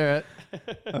it is. All right.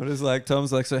 I'm just like,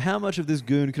 Tom's like, so how much of this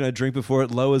goon can I drink before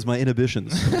it lowers my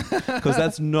inhibitions? Because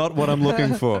that's not what I'm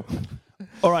looking for.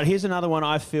 All right, here's another one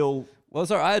I feel... Well,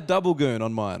 sorry, I had double goon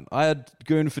on mine. I had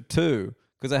goon for 2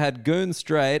 because I had goon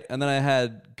straight and then I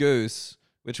had goose,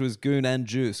 which was goon and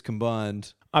juice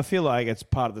combined. I feel like it's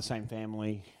part of the same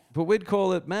family. But we'd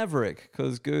call it Maverick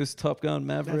because Goose, Top Gun,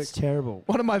 Maverick. That's terrible.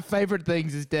 One of my favorite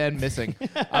things is Dan missing.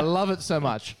 I love it so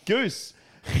much. Goose.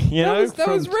 That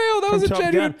was real. That was a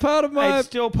genuine part of my... It's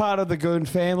still part of the Goon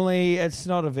family. It's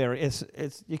not a very...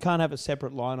 It's you can't have a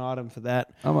separate line item for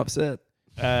that. I'm upset.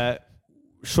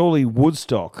 Surely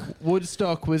Woodstock.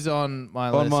 Woodstock was on my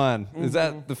On list. mine. Is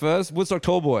that the first? Woodstock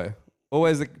Tall Boy.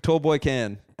 Always the Tall Boy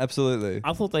can. Absolutely.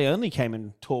 I thought they only came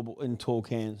in tall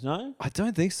cans, no? I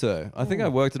don't think so. I think I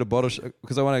worked at a bottle shop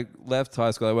because when I left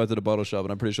high school, I worked at a bottle shop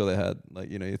and I'm pretty sure they had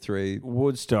your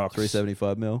Woodstock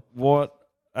 375 mil. What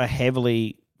a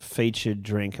heavily featured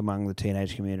drink among the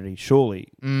teenage community. Surely,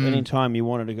 anytime you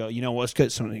wanted to go, let's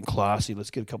get something classy.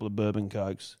 Let's get a couple of bourbon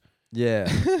cokes.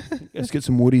 Yeah. Let's get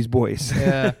some Woodies, boys.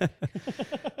 Yeah.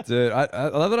 Dude, I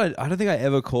love that. I don't think I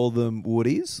ever called them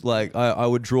Woodies. Like, I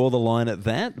would draw the line at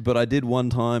that, but I did one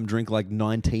time drink like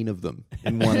 19 of them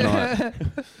in one night.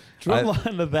 Draw the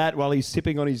line at that while he's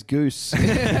sipping on his goose. We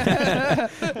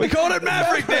called it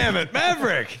Maverick, damn it.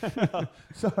 Maverick.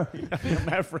 Sorry,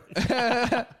 Maverick.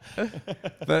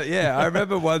 But yeah, I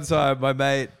remember one time my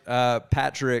mate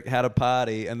Patrick had a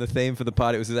party and the theme for the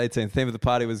party, it was his 18th. The theme of the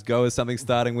party was go with something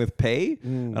starting with P.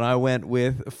 And I went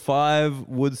with 5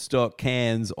 Woodstock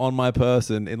cans on my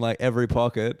person in like every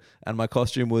pocket and my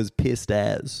costume was pissed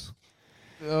as.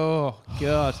 Oh,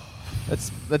 God.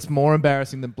 That's more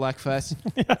embarrassing than blackface.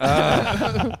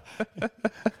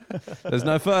 There's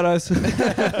no photos.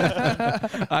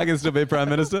 I can still be Prime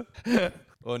Minister.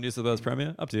 Or New South Wales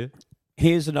Premier. Up to you.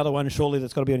 Here's another one, surely,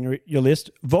 that's got to be on your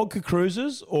list. Vodka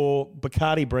Cruisers or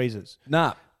Bacardi Breezes?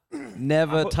 Nah.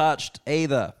 Never touched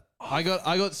either. I got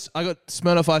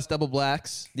Smirnoff Ice Double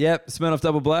Blacks. Yep. Smirnoff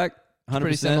Double Black. 100%.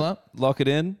 Pretty similar. Lock it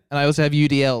in. And I also have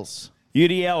UDLs.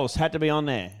 UDLs had to be on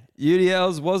there.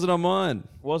 UDLs wasn't on mine.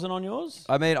 Wasn't on yours?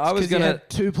 I mean, I was going going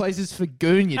to... 2 places for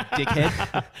Goon, you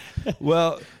dickhead.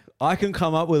 Well, I can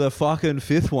come up with a fucking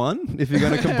 5th one if you're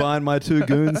going to combine my 2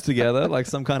 goons together like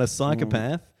some kind of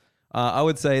psychopath. I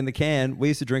would say in the can, we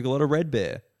used to drink a lot of Red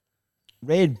Bear.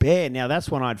 Red Bear. Now,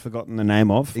 that's one I'd forgotten the name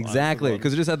of. Exactly,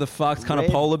 because it just had the fucked kind of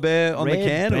polar bear on the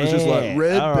can. Bear. It was just like,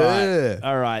 Red Bear.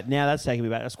 All right, now that's taking me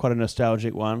back. That's quite a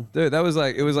nostalgic one. Dude, it was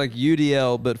like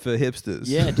UDL, but for hipsters.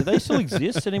 Yeah, do they still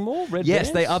exist anymore, Red Yes,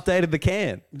 Bears? they updated the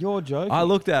can. You're joking. I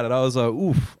looked at it. I was like,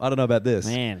 oof, I don't know about this.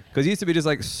 Man. Because it used to be just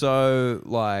like so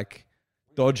like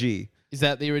dodgy. Is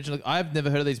that the original? I've never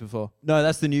heard of these before. No,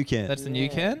 that's the new can. That's the new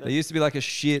can? There used to be like a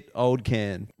shit old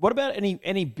can. What about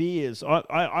any beers?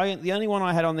 I the only one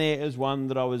I had on there is one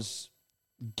that I was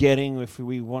getting if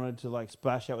we wanted to like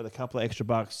splash out with a couple of extra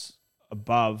bucks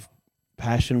above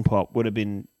Passion Pop would have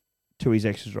been Tooheys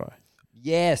Extra Dry.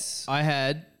 Yes. I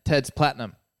had Ted's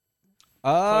Platinum.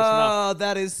 Oh,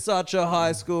 that is such a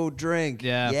high school drink.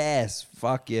 Yeah. Yes.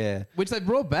 Fuck yeah. Which they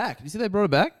brought back. Did you see they brought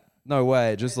it back? No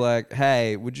way. Just like,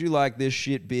 hey, would you like this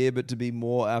shit beer but to be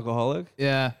more alcoholic?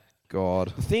 Yeah.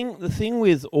 God. The thing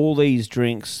with all these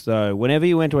drinks, though, whenever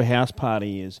you went to a house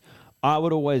party is I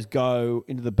would always go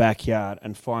into the backyard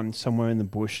and find somewhere in the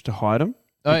bush to hide them.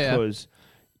 Oh, yeah. Because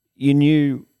you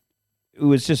knew it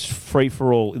was just free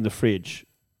for all in the fridge.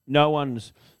 No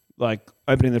one's like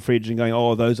opening the fridge and going,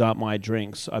 "Oh, those aren't my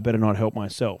drinks. I better not help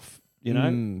myself." You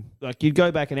know, like you'd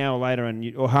go back an hour later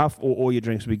and or half or all your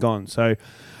drinks would be gone. So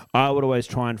I would always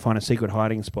try and find a secret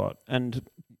hiding spot. And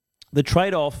the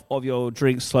trade-off of your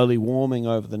drinks slowly warming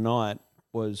over the night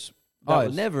was...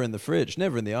 never in the fridge,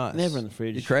 never in the ice. Never in the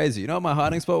fridge. You're crazy. You know what my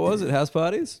hiding spot was at house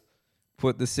parties?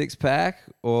 Put the 6-pack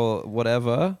or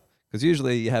whatever, because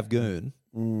usually you have Goon.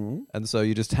 And so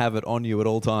you just have it on you at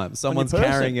all times. Someone's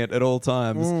carrying it at all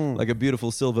times, like a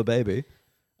beautiful silver baby.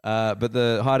 But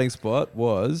the hiding spot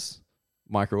was...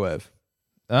 microwave.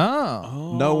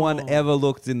 Oh. No one ever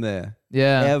looked in there.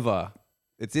 Yeah. Ever.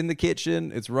 It's in the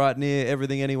kitchen. It's right near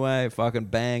everything anyway. Fucking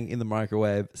bang in the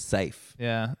microwave. Safe.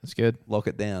 Yeah, that's good. Lock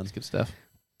it down. That's good stuff.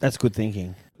 That's good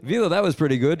thinking. If you thought that was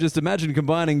pretty good, just imagine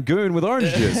combining Goon with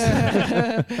orange juice.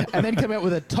 And then come out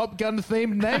with a Top Gun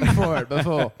themed name for it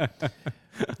before.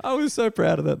 I was so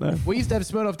proud of that name. We used to have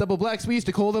Smirnoff Double Blacks. We used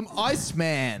to call them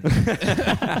Iceman.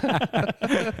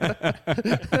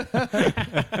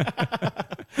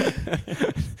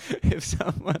 If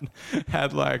someone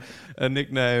had like a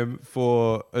nickname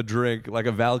for a drink, like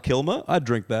a Val Kilmer, I'd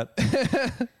drink that.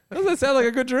 Doesn't that sound like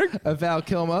a good drink? A Val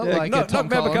Kilmer, Yeah, like a Tom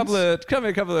grab Collins.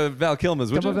 a couple of Val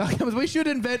Kilmers, would you? Val Kilmers. We should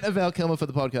invent a Val Kilmer for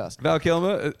the podcast. Val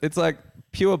Kilmer, it's like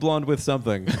pure blonde with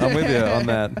something. I'm with you on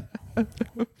that.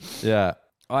 Yeah.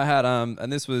 I had,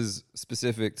 and this was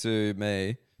specific to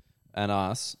me and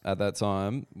us at that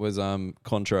time, was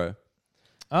Contro.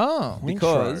 Oh.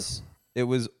 Because it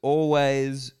was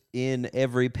always in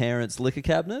every parent's liquor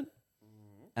cabinet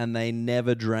and they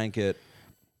never drank it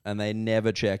and they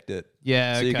never checked it.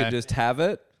 Yeah, So you could just have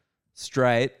it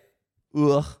straight,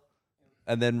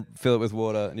 and then fill it with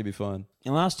water and you'd be fine.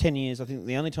 In the last 10 years, I think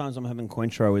the only times I'm having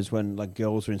Cointreau is when like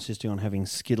girls are insisting on having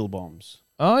Skittle bombs.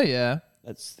 Oh, yeah.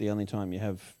 That's the only time you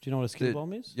have... Do you know what a Skittle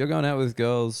bomb is? You're going out with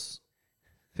girls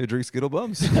who drink Skittle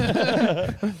bombs?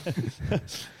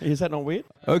 Is that not weird?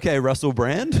 Okay, Russell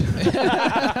Brand.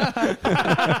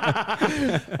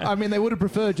 I mean, they would have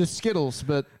preferred just Skittles,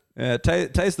 but... Yeah,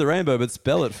 taste the rainbow, but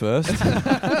spell it first.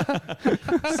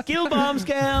 Skittle bombs,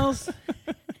 gals.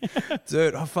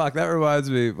 Dude, oh fuck, that reminds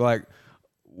me, like,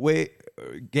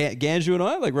 Ganju and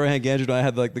I, like Rohan Ganju and I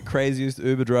had like the craziest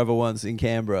Uber driver once in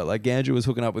Canberra. Like Ganju was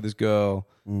hooking up with this girl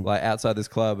like outside this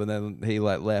club, and then he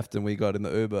like left and we got in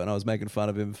the Uber and I was making fun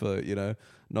of him for, you know,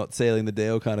 not sealing the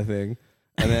deal kind of thing.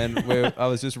 And then I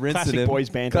was just rinsing Classic him. boys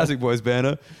banter. Classic boys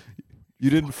banter.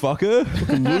 You didn't fuck her?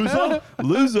 Loser?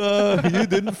 Loser. You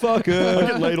didn't fuck her. I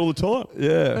get laid all the time.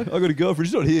 Yeah. I got a girlfriend.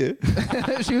 She's not here.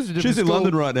 She's in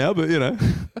London right now, but you know.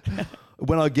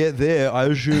 When I get there, I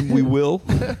assume we will.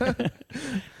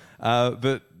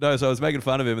 But no, so I was making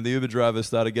fun of him and the Uber driver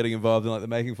started getting involved in like the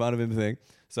making fun of him thing.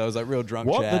 So I was like real drunk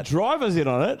What? chat. The driver's in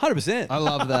on it? 100%. I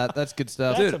love that. That's good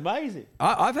stuff. That's Dude, amazing.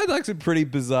 I've had like some pretty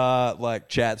bizarre like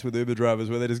chats with Uber drivers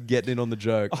where they're just getting in on the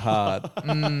joke hard.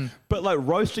 But like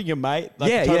roasting your mate, like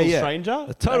Yeah, a total yeah. stranger?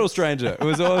 A total stranger. It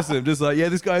was awesome. Just like, yeah,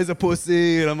 this guy's a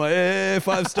pussy. And I'm like, yeah,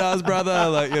 5 stars, brother.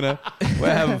 Like, you know,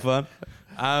 we're having fun.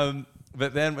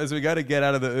 But then as we go to get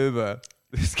out of the Uber,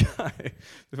 this guy,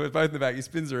 we're both in the back, he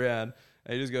spins around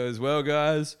and he just goes, well,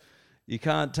 guys, you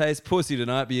can't taste pussy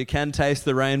tonight, but you can taste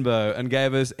the rainbow, and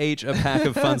gave us each a pack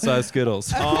of fun-sized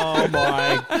Skittles. Oh,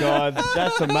 my God.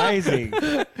 That's amazing.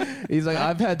 He's like,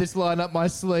 I've had this line up my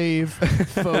sleeve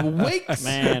for weeks.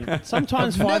 Man,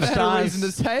 sometimes I've 5 never stars... had a reason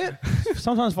to say it.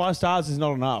 Sometimes 5 stars is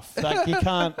not enough. Like, you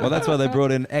can't... Well, that's why they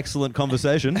brought in excellent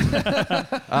conversation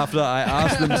after I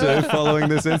asked them to following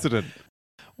this incident.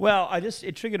 Well,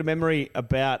 it triggered a memory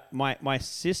about my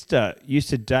sister used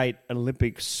to date an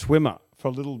Olympic swimmer for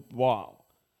a little while.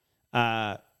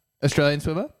 Australian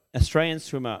swimmer? Australian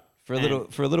swimmer. For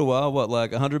a little while, what,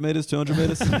 like 100 meters, 200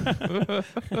 meters?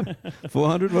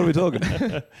 400? What are we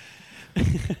talking?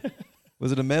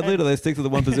 Was it a medley or do they stick to the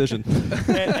one position?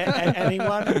 and he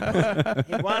won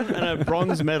a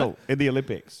bronze medal in the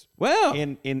Olympics. Wow.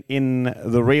 In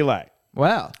the relay.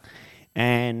 Wow.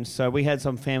 And so we had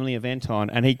some family event on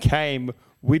and he came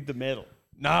with the medal.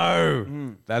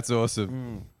 No. That's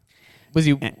awesome. Was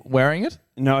he wearing it?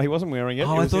 No, he wasn't wearing it.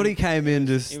 Oh, I thought he came in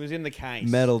just... It was in the case.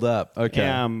 Medaled up. Okay.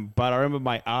 But I remember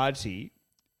my auntie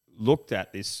looked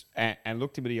at this and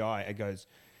looked him in the eye and goes,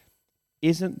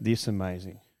 isn't this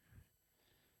amazing?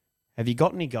 Have you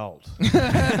got any gold? The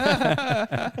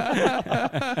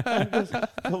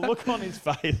look on his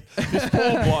face. This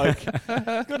poor bloke. He's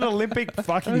got an Olympic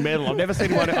fucking medal. I've never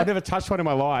seen one. I've never touched one in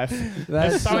my life.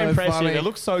 That's so so impressive. funny. It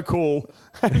looks so cool.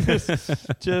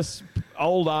 just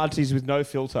old aunties with no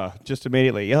filter. Just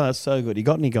immediately. Yeah, that's so good. You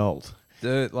got any gold?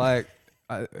 Dude, like,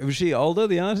 was she older,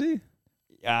 the auntie?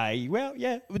 Well,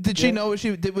 yeah. Did she know what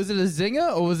she did? Was it a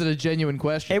zinger or was it a genuine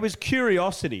question? It was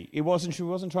curiosity. It wasn't. She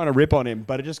wasn't trying to rip on him,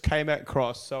 but it just came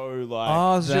across so like.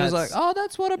 Oh, so she was like, oh,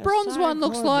 that's what a bronze one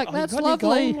looks like. Oh, That's you got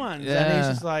any lovely. gold ones? Yeah. And he's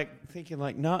just like thinking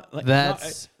like, no. Like,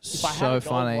 That's if I had so a gold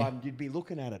funny. one, you'd be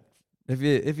looking at it.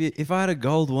 if I had a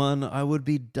gold one, I would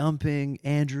be dumping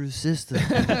Andrew's sister.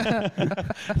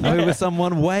 Maybe with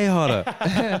someone way hotter,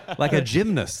 like a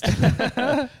gymnast.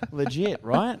 Legit,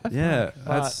 right? Yeah,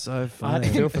 But that's so I had funny.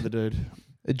 to feel for the dude.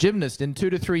 A gymnast in 2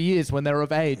 to 3 years when they're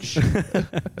of age.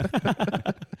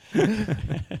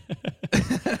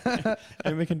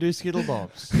 And we can do skittle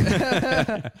bobs.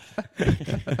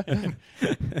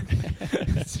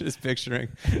 It's just picturing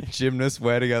gymnasts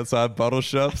waiting outside bottle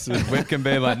shops and Whitcomb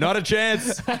being like, not a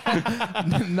chance.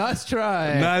 Nice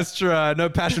try. Nice try. No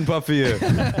passion pop for you.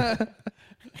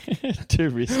 Too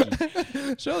risky.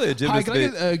 Surely a Hi, gymnast can I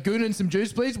get a goon and some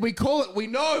juice, please? We call it. We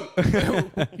know.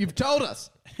 You've told us.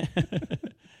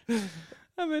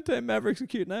 I mean, Team Maverick's a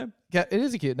cute name. Yeah, it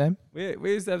is a cute name. We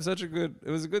used to have such a good, it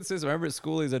was a good system. I remember at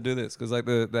schoolies I'd do this because like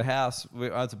the house, I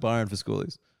went to Byron for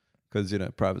schoolies because,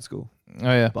 private school. Oh,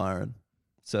 yeah. Byron,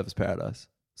 Surface Paradise,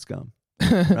 scum. You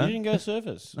Right? didn't go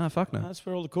surface. No, fuck no. That's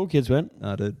where all the cool kids went.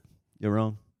 No, dude, you're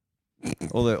wrong.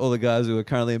 All the guys who are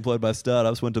currently employed by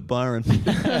startups went to Byron.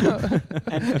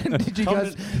 And did you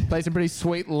guys play some pretty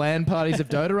sweet LAN parties of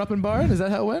Dota up in Byron? Is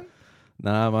that how it went?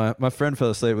 Nah, my friend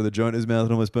fell asleep with a joint in his mouth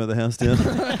and almost burnt the house down.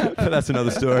 But that's another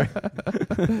story.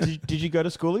 Did you go to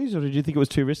schoolies or did you think it was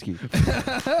too risky?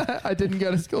 I didn't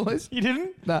go to schoolies. You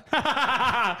didn't? No.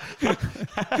 I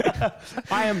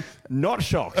am not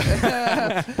shocked.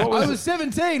 I was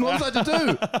 17. What was I to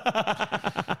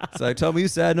do? So Tom, were you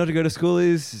sad not to go to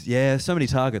schoolies? Yeah, so many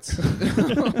targets. It's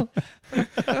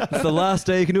the last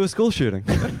day you can do a school shooting.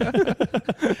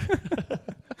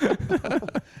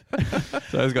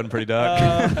 So it's gotten pretty dark.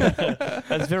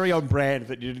 That's very on brand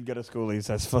that you didn't go to schoolies.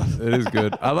 That's fun. It is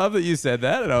good. I love that you said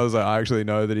that, and I was like, I actually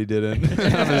know that he didn't.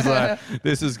 I was like,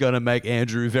 this is going to make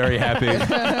Andrew very happy.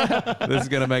 This is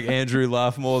going to make Andrew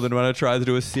laugh more than when I tried to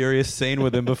do a serious scene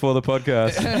with him before the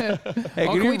podcast. Hey,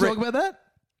 Can we talk about that?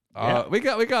 We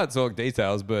can't talk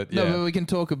details, but yeah. No, but we can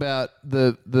talk about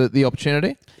the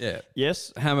opportunity. Yeah.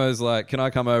 Yes. Hammer's like, can I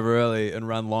come over early and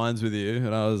run lines with you?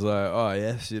 And I was like, oh,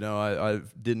 yes. I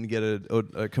didn't get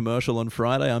a commercial on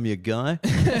Friday. I'm your guy.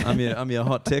 I'm your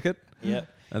hot ticket. Yeah.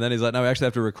 And then he's like, no, we actually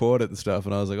have to record it and stuff.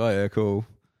 And I was like, oh, yeah, cool.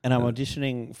 And I'm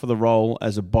auditioning for the role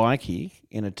as a bikie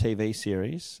in a TV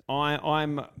series.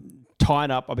 I'm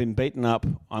tied up. I've been beaten up.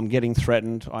 I'm getting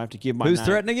threatened. I have to give my Who's name.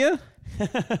 threatening you?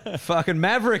 Fucking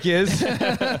Maverick is.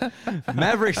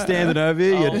 Maverick's standing over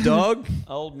you, you dog.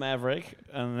 Old Maverick.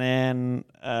 And then,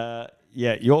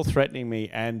 you're threatening me.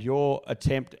 And your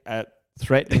attempt at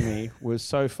threatening me was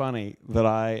so funny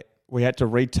that we had to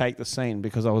retake the scene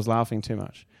because I was laughing too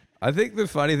much. I think the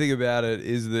funny thing about it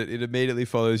is that it immediately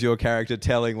follows your character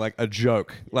telling like a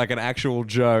joke, like an actual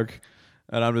joke.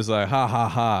 And I'm just like, ha, ha,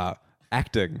 ha,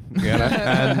 acting.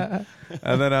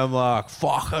 And then I'm like,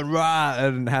 fucking right.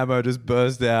 And Hamo just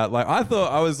burst out. Like, I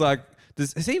thought, I was like,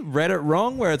 has he read it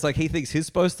wrong where it's like he thinks he's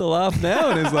supposed to laugh now?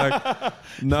 And he's like,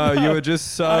 no, you were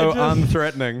just so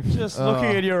unthreatening. Just looking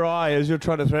in your eye as you're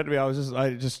trying to threaten me,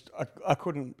 I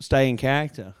couldn't stay in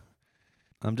character.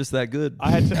 I'm just that good.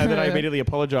 And then I immediately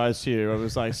apologized to you. I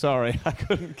was like, sorry, I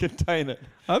couldn't contain it.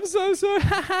 I'm so sorry.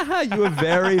 You were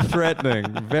very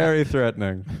threatening. Very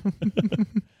threatening.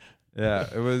 Yeah,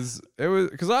 it was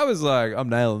because I was like, I'm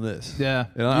nailing this. Yeah.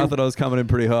 I thought I was coming in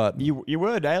pretty hot. You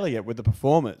were nailing it with the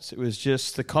performance. It was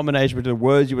just the combination between the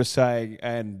words you were saying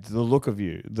and the look of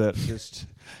you that just...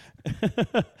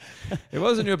 It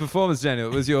wasn't your performance,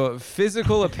 Daniel. It was your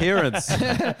physical appearance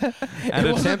and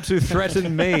attempt to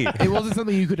threaten me. It wasn't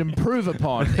something you could improve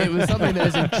upon. It was something that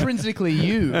is intrinsically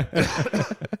you.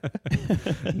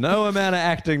 No amount of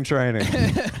acting training,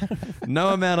 no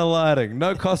amount of lighting,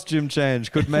 no costume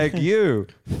change could make you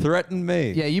threaten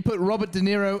me. Yeah, you put Robert De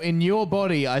Niro in your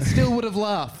body, I still would have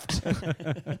laughed.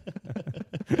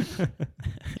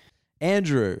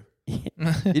 Andrew. You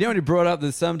know when you brought up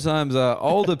that sometimes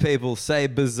older people say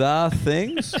bizarre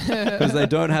things because they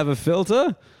don't have a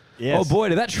filter? Yes. Oh boy,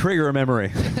 did that trigger a memory.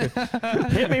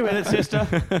 Hit me with it, sister.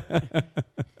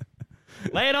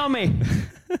 Lay it on me.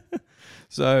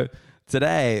 So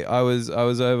today I was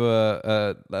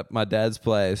over at my dad's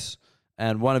place,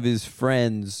 and one of his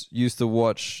friends used to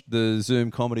watch the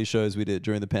Zoom comedy shows we did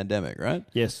during the pandemic, right?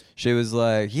 Yes. She was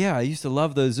like, yeah, I used to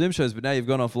love those Zoom shows, but now you've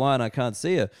gone offline, I can't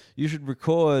see you. You should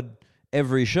record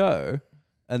every show,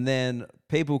 and then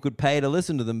people could pay to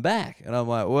listen to them back. And I'm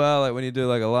like, well, like when you do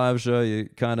like a live show, you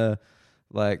kind of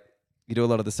like you do a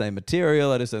lot of the same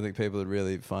material. I just don't think people would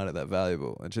really find it that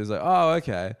valuable. And she's like, oh,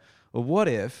 okay. Well, what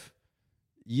if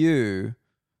you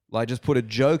like just put a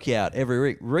joke out every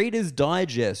week? Reader's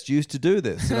Digest used to do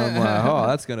this. And I'm like, oh,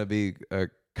 that's going to be a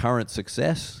current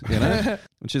success, you know?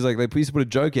 And she's like, they used to put a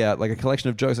joke out, like a collection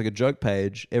of jokes, like a joke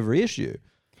page every issue.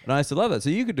 And I used to love that. So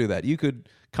you could do that. You could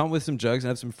come with some jokes and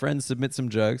have some friends submit some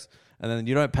jokes, and then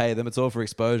you don't pay them. It's all for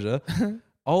exposure.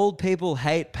 Old people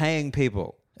hate paying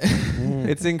people.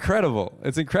 It's incredible.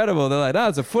 It's incredible. They're like, no,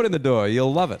 it's a foot in the door.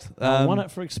 You'll love it. I want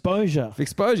it for exposure. For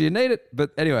exposure, you need it.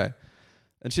 But anyway,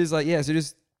 and she's like, yeah, so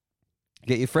just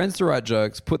get your friends to write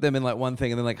jokes, put them in like one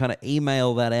thing, and then like kind of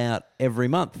email that out every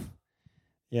month.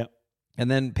 Yeah.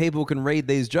 And then people can read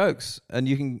these jokes and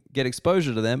you can get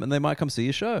exposure to them and they might come see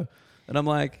your show. And I'm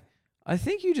like, I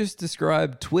think you just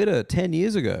described Twitter 10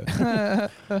 years ago.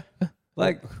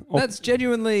 Like, that's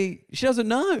genuinely, she doesn't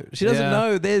know. She doesn't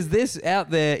know there's this out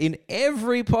there in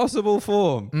every possible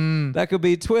form. That could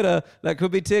be Twitter, that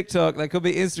could be TikTok, that could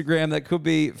be Instagram, that could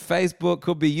be Facebook,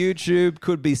 could be YouTube,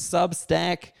 could be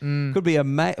Substack, could be a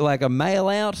mail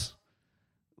out.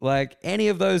 Like, any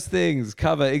of those things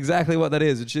cover exactly what that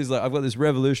is. And she's like, I've got this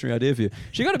revolutionary idea for you.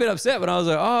 She got a bit upset when I was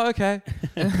like, oh, okay.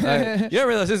 Like, you don't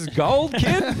realize this is gold,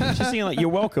 kid? She's saying like, you're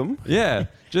welcome. Yeah.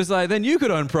 Just like, then you could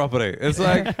own property. It's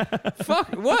like,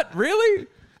 fuck, what? Really?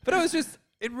 But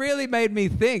it really made me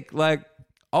think, like,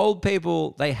 old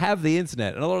people, they have the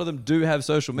internet. And a lot of them do have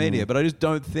social media. But I just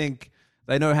don't think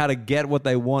they know how to get what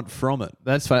they want from it.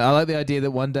 That's funny. I like the idea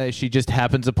that one day she just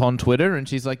happens upon Twitter and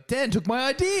she's like, Dan took my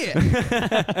idea.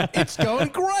 It's going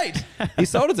great. He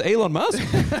sold it to Elon Musk.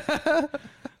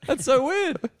 That's so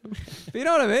weird. But you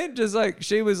know what I mean? Just like,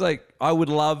 she was like, I would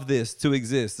love this to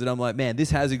exist. And I'm like, man,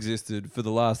 this has existed for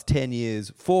the last 10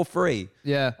 years for free.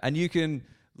 Yeah. And you can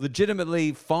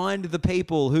legitimately find the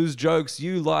people whose jokes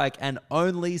you like and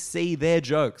only see their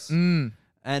jokes.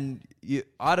 And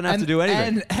I don't have to do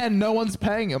anything. And no one's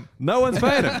paying them. No one's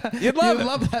paying them. You'd love it.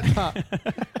 Love that part.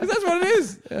 'Cause that's what it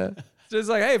is. Yeah. It's just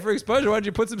like, hey, for exposure, why don't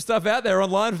you put some stuff out there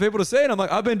online for people to see? And I'm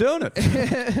like, I've been doing it.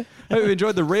 Hope you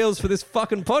enjoyed the reels for this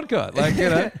fucking podcast. Like, you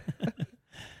know.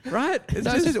 Right?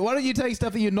 It's why don't you take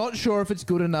stuff that you're not sure if it's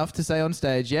good enough to say on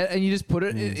stage yet, and you just put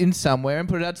it in somewhere and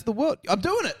put it out to the world. I'm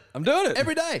doing it. I'm doing it.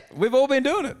 Every day. We've all been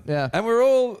doing it. Yeah. And we're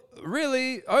all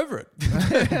really over it.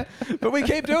 But we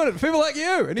keep doing it. People like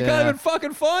you. And you can't even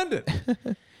fucking find it.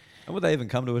 And would they even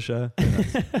come to a show?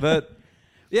 But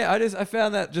yeah, I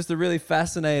found that just a really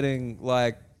fascinating,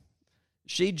 like,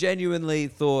 she genuinely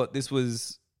thought this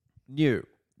was new.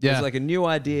 It was like a new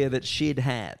idea that she'd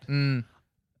had. And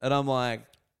I'm like,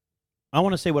 I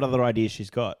want to see what other ideas she's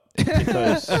got.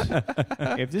 Because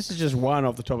if this is just one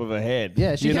off the top of her head,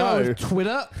 she came up with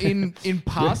Twitter in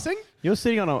passing. You're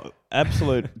sitting on an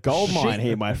absolute gold mine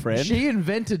here, my friend. She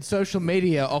invented social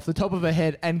media off the top of her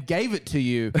head and gave it to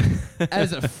you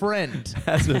as a friend.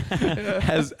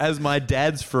 as my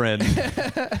dad's friend.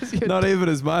 Not even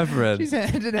as my friend. She's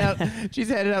handed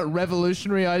out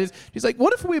revolutionary ideas. She's like,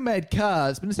 what if we made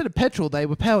cars, but instead of petrol, they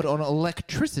were powered on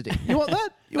electricity? You want that?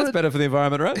 That's better for the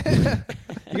environment, right? You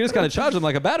can just kind of charge them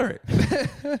like a battery.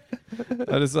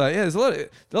 I just like, there's a lot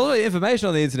of information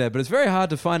on the internet, but it's very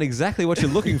hard to find exactly what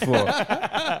you're looking for.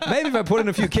 Maybe if I put in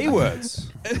a few keywords,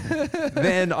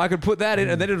 then I could put that in,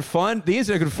 and then the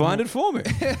internet could find it for me.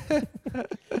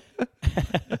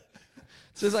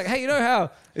 So it's like, hey, you know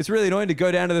how it's really annoying to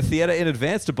go down to the theater in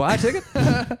advance to buy a ticket?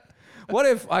 What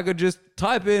if I could just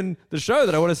type in the show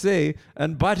that I want to see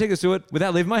and buy tickets to it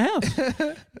without leaving my house?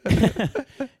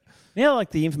 Now,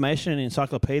 like, the information in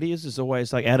encyclopedias is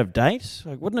always like out of date.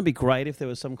 Like, wouldn't it be great if there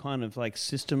was some kind of like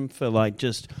system for like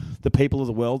just the people of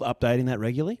the world updating that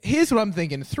regularly? Here's what I'm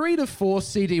thinking: 3 to 4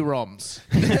 CD-ROMs.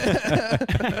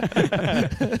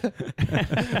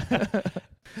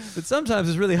 But sometimes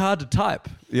it's really hard to type,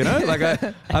 you know? Like,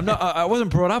 I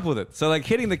wasn't brought up with it. So, like,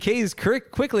 hitting the keys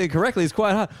quickly and correctly is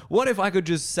quite hard. What if I could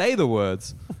just say the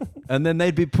words and then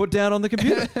they'd be put down on the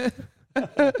computer?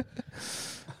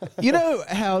 You know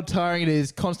how tiring it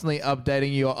is constantly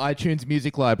updating your iTunes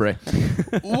music library?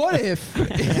 What if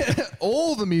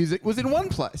all the music was in one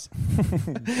place?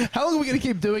 How long are we going to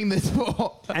keep doing this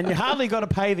for? And you hardly got to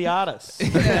pay the artists.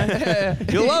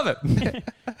 You'll love it.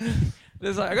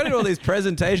 There's like, I got to do all these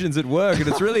presentations at work, and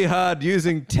it's really hard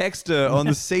using Texter on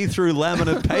the see-through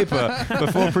laminate paper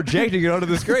before projecting it onto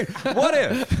the screen.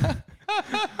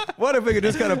 What if we could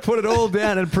just kind of put it all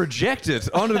down and project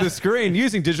it onto the screen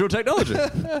using digital technology?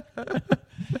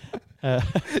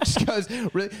 Just goes,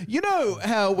 you know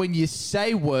how when you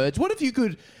say words, what if you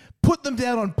could put them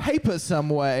down on paper some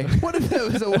way? What if there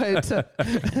was a way to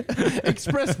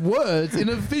express words in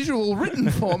a visual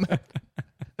written format?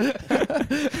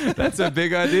 That's a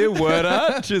big idea. Word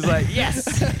art. She's like, yes,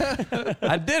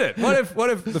 I did it. What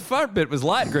if the front bit was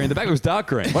light green, the back was dark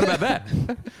green? What about that?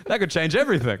 That could change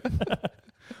everything.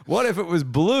 What if it was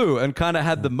blue and kind of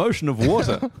had the motion of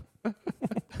water?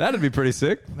 That'd be pretty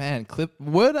sick. Man,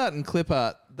 word art and clip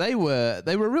art, they were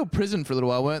a real prison for a little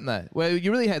while, weren't they? Where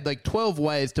you really had like 12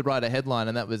 ways to write a headline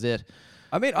and that was it.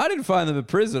 I mean, I didn't find them a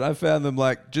prison. I found them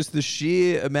like just the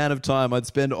sheer amount of time I'd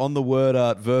spend on the word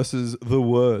art versus the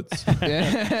words.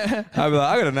 Yeah. I'd be like,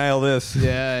 I gotta nail this.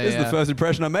 Yeah, This is the first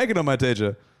impression I'm making on my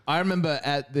teacher. I remember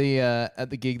at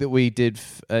the gig that we did,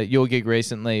 your gig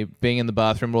recently, being in the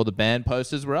bathroom where all the band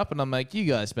posters were up, and I'm like, you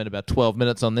guys spent about 12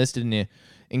 minutes on this, didn't you?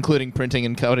 Including printing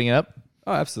and coding it up.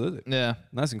 Oh, absolutely. Yeah.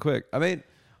 Nice and quick. I mean,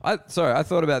 I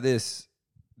thought about this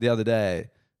the other day.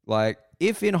 Like,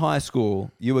 if in high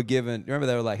school you were given, remember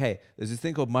they were like, hey, there's this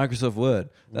thing called Microsoft Word.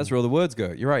 That's where all the words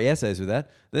go. You write your essays with that.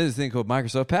 There's this thing called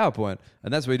Microsoft PowerPoint,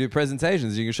 and that's where you do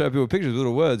presentations. You can show people pictures with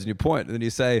little words, and you point, and then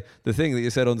you say the thing that you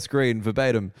said on screen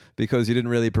verbatim because you didn't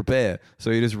really prepare.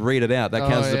 So you just read it out. That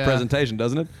counts as a presentation,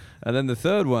 doesn't it? And then the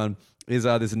third one is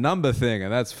this number thing,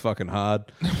 and that's fucking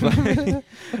hard.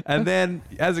 And then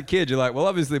as a kid, you're like, well,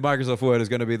 obviously Microsoft Word is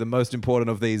going to be the most important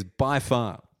of these by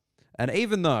far. And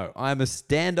even though I'm a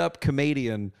stand-up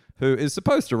comedian who is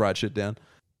supposed to write shit down,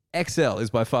 Excel is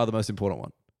by far the most important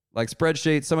one. Like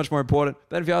spreadsheets, so much more important.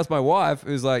 Then if you ask my wife,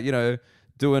 who's like, you know,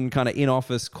 doing kind of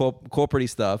in-office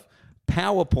corporate stuff,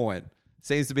 PowerPoint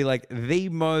seems to be like the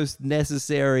most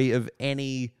necessary of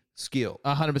any skill.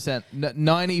 100%.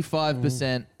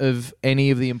 95% of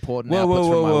any of the important outputs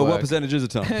from my whoa. work. What percentage is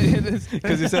it, Tom?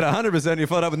 Because you said 100%, you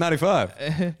followed up with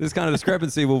 95. This kind of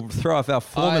discrepancy will throw off our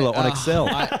formula on Excel.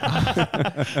 I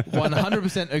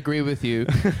 100% agree with you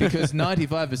because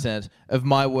 95% of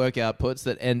my work outputs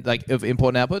of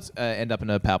important outputs end up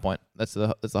in a PowerPoint. That's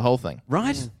the whole thing.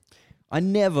 Right? I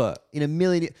never in a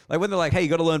million... Like when they're like, hey, you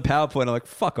got to learn PowerPoint, I'm like,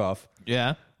 fuck off.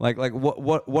 Yeah. Like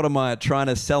what am I trying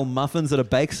to sell muffins at a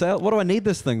bake sale? What do I need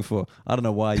this thing for? I don't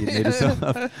know why you need to sell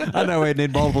muffins. I don't know why you'd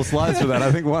need multiple slides for that.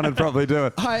 I think one would probably do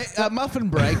it. Hi, muffin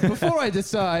break. Before I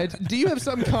decide, do you have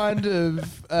some kind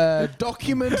of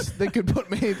document that could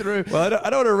put me through? Well, I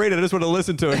don't want to read it. I just want to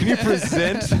listen to it.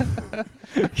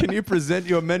 Can you present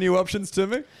your menu options to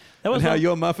me? And how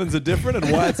your muffins are different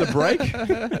and why it's a break?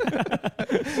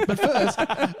 But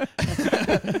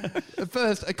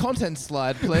first, a content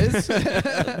slide, please.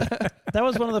 That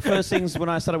was one of the first things when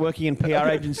I started working in PR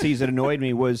agencies that annoyed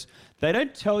me was they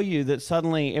don't tell you that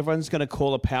suddenly everyone's going to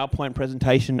call a PowerPoint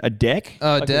presentation a deck.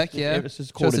 Oh, a deck, yeah. It's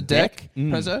just called a deck.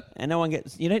 Prezzo. And no one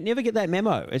gets, never get that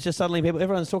memo. It's just suddenly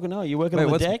everyone's talking, oh, you're working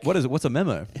on the deck? What is it? What's a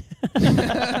memo?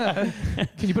 Can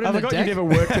you put it in a deck?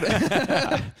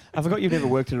 I forgot you've never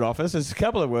worked in an office. There's a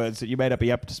couple of words that you may not be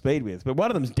up to speed with, but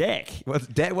one of them's deck.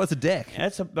 What's a deck?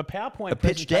 That's a PowerPoint. A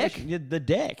pitch deck? Yeah, the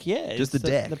deck, yeah. Just the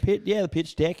deck. The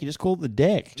pitch deck. You just call it the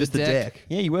deck. Just the deck.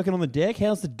 Yeah, you're working on the deck.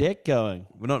 How's the deck going?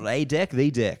 We're not a deck,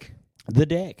 the deck. The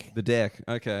deck. The deck.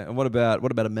 Okay. And what about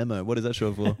a memo? What is that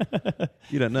short for?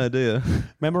 You don't know, do you?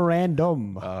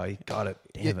 Memorandum. Oh, you got it.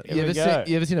 Damn it. You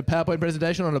ever seen a PowerPoint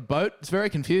presentation on a boat? It's very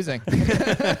confusing.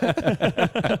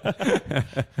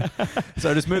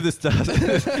 So just move this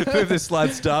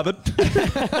slide starboard.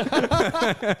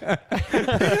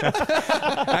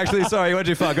 Actually, sorry, you went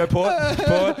too far. Go port.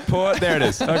 There it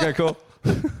is. Okay, cool.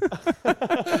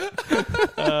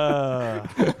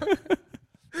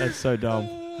 That's so dumb.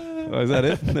 Oh, is that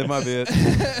it? That might be it.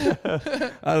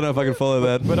 I don't know if I can follow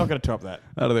that. We're not going to top that.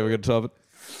 I don't think we're going to top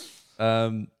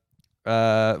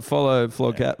it. Follow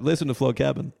listen to Flawed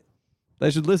Cabin. They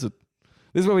should listen.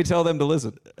 This is where we tell them to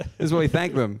listen. This is where we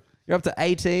thank them. You're up to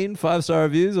 18 5-star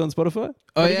reviews on Spotify.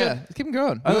 Oh yeah, let's keep them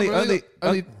going. Only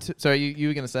sorry, you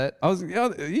were going to say it.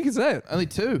 You can say it. Only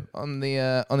 2 on the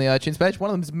iTunes page. One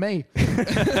of them's me.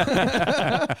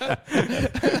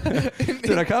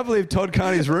 Dude, I can't believe Todd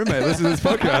Carney's roommate listens to this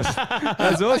podcast.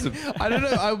 That's awesome. I don't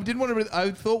know. I didn't want to.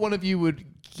 I thought one of you would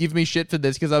give me shit for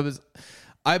this because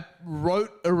I wrote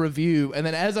a review, and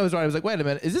then as I was writing, I was like, wait a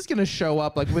minute, is this going to show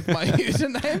up like with my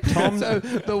username? So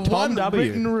the one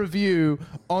written review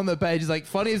on the page is like,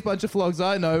 funniest bunch of vlogs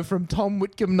I know from Tom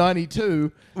Whitcomb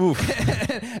 92. Oof.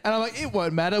 And I'm like, it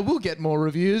won't matter. We'll get more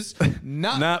reviews.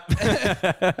 Nah.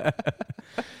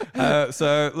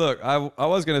 So look, I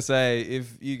was going to say,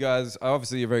 if you guys,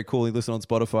 obviously you're very cool, you listen on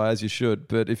Spotify as you should,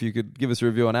 but if you could give us a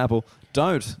review on Apple,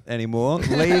 don't anymore.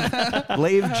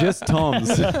 Leave just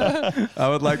Tom's. I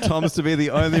would like Tom's to be the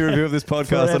only review of this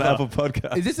podcast on Apple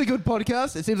Podcasts. Is this a good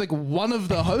podcast? It seems like one of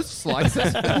the hosts likes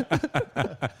it.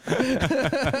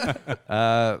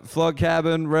 Flog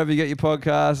Cabin, wherever you get your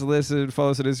podcasts, listen,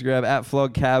 follow us on Instagram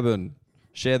 @FlogCabin.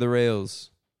 Share the reels.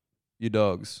 You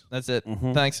dogs. That's it.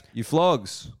 Mm-hmm. Thanks. You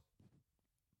flogs.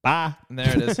 Bye. And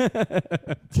there it is.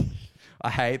 I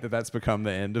hate that that's become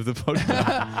the end of the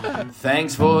podcast.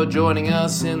 Thanks for joining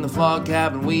us in the Flog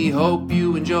Cabin. We hope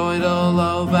you enjoyed all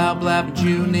of our blabbing.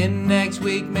 Tune in next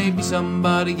week. Maybe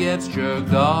somebody gets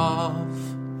jerked off.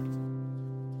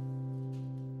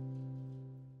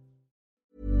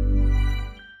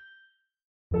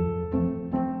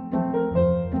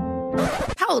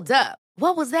 Hold up.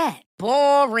 What was that?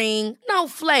 Boring. No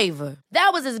flavor.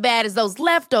 That was as bad as those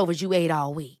leftovers you ate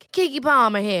all week. Keke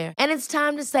Palmer here. And it's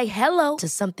time to say hello to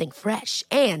something fresh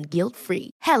and guilt-free.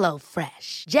 Hello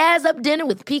Fresh. Jazz up dinner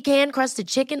with pecan-crusted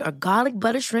chicken or garlic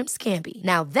butter shrimp scampi.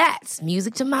 Now that's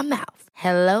music to my mouth.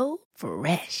 Hello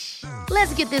Fresh.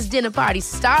 Let's get this dinner party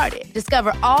started.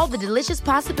 Discover all the delicious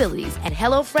possibilities at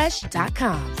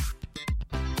hellofresh.com.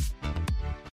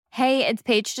 Hey, it's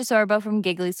Paige DeSorbo from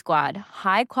Giggly Squad.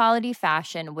 High quality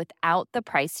fashion without the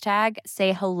price tag.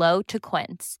 Say hello to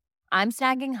Quince. I'm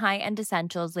snagging high-end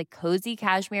essentials like cozy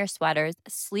cashmere sweaters,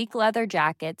 sleek leather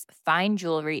jackets, fine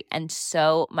jewelry, and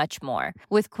so much more.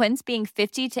 With Quince being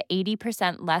 50 to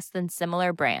 80% less than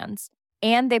similar brands.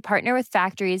 And they partner with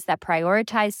factories that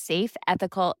prioritize safe,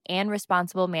 ethical, and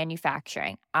responsible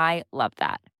manufacturing. I love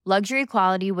that. Luxury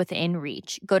quality within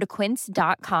reach. Go to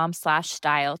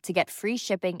quince.com/style to get free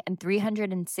shipping and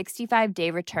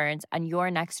 365-day returns on your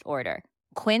next order.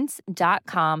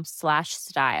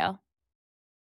 Quince.com/style.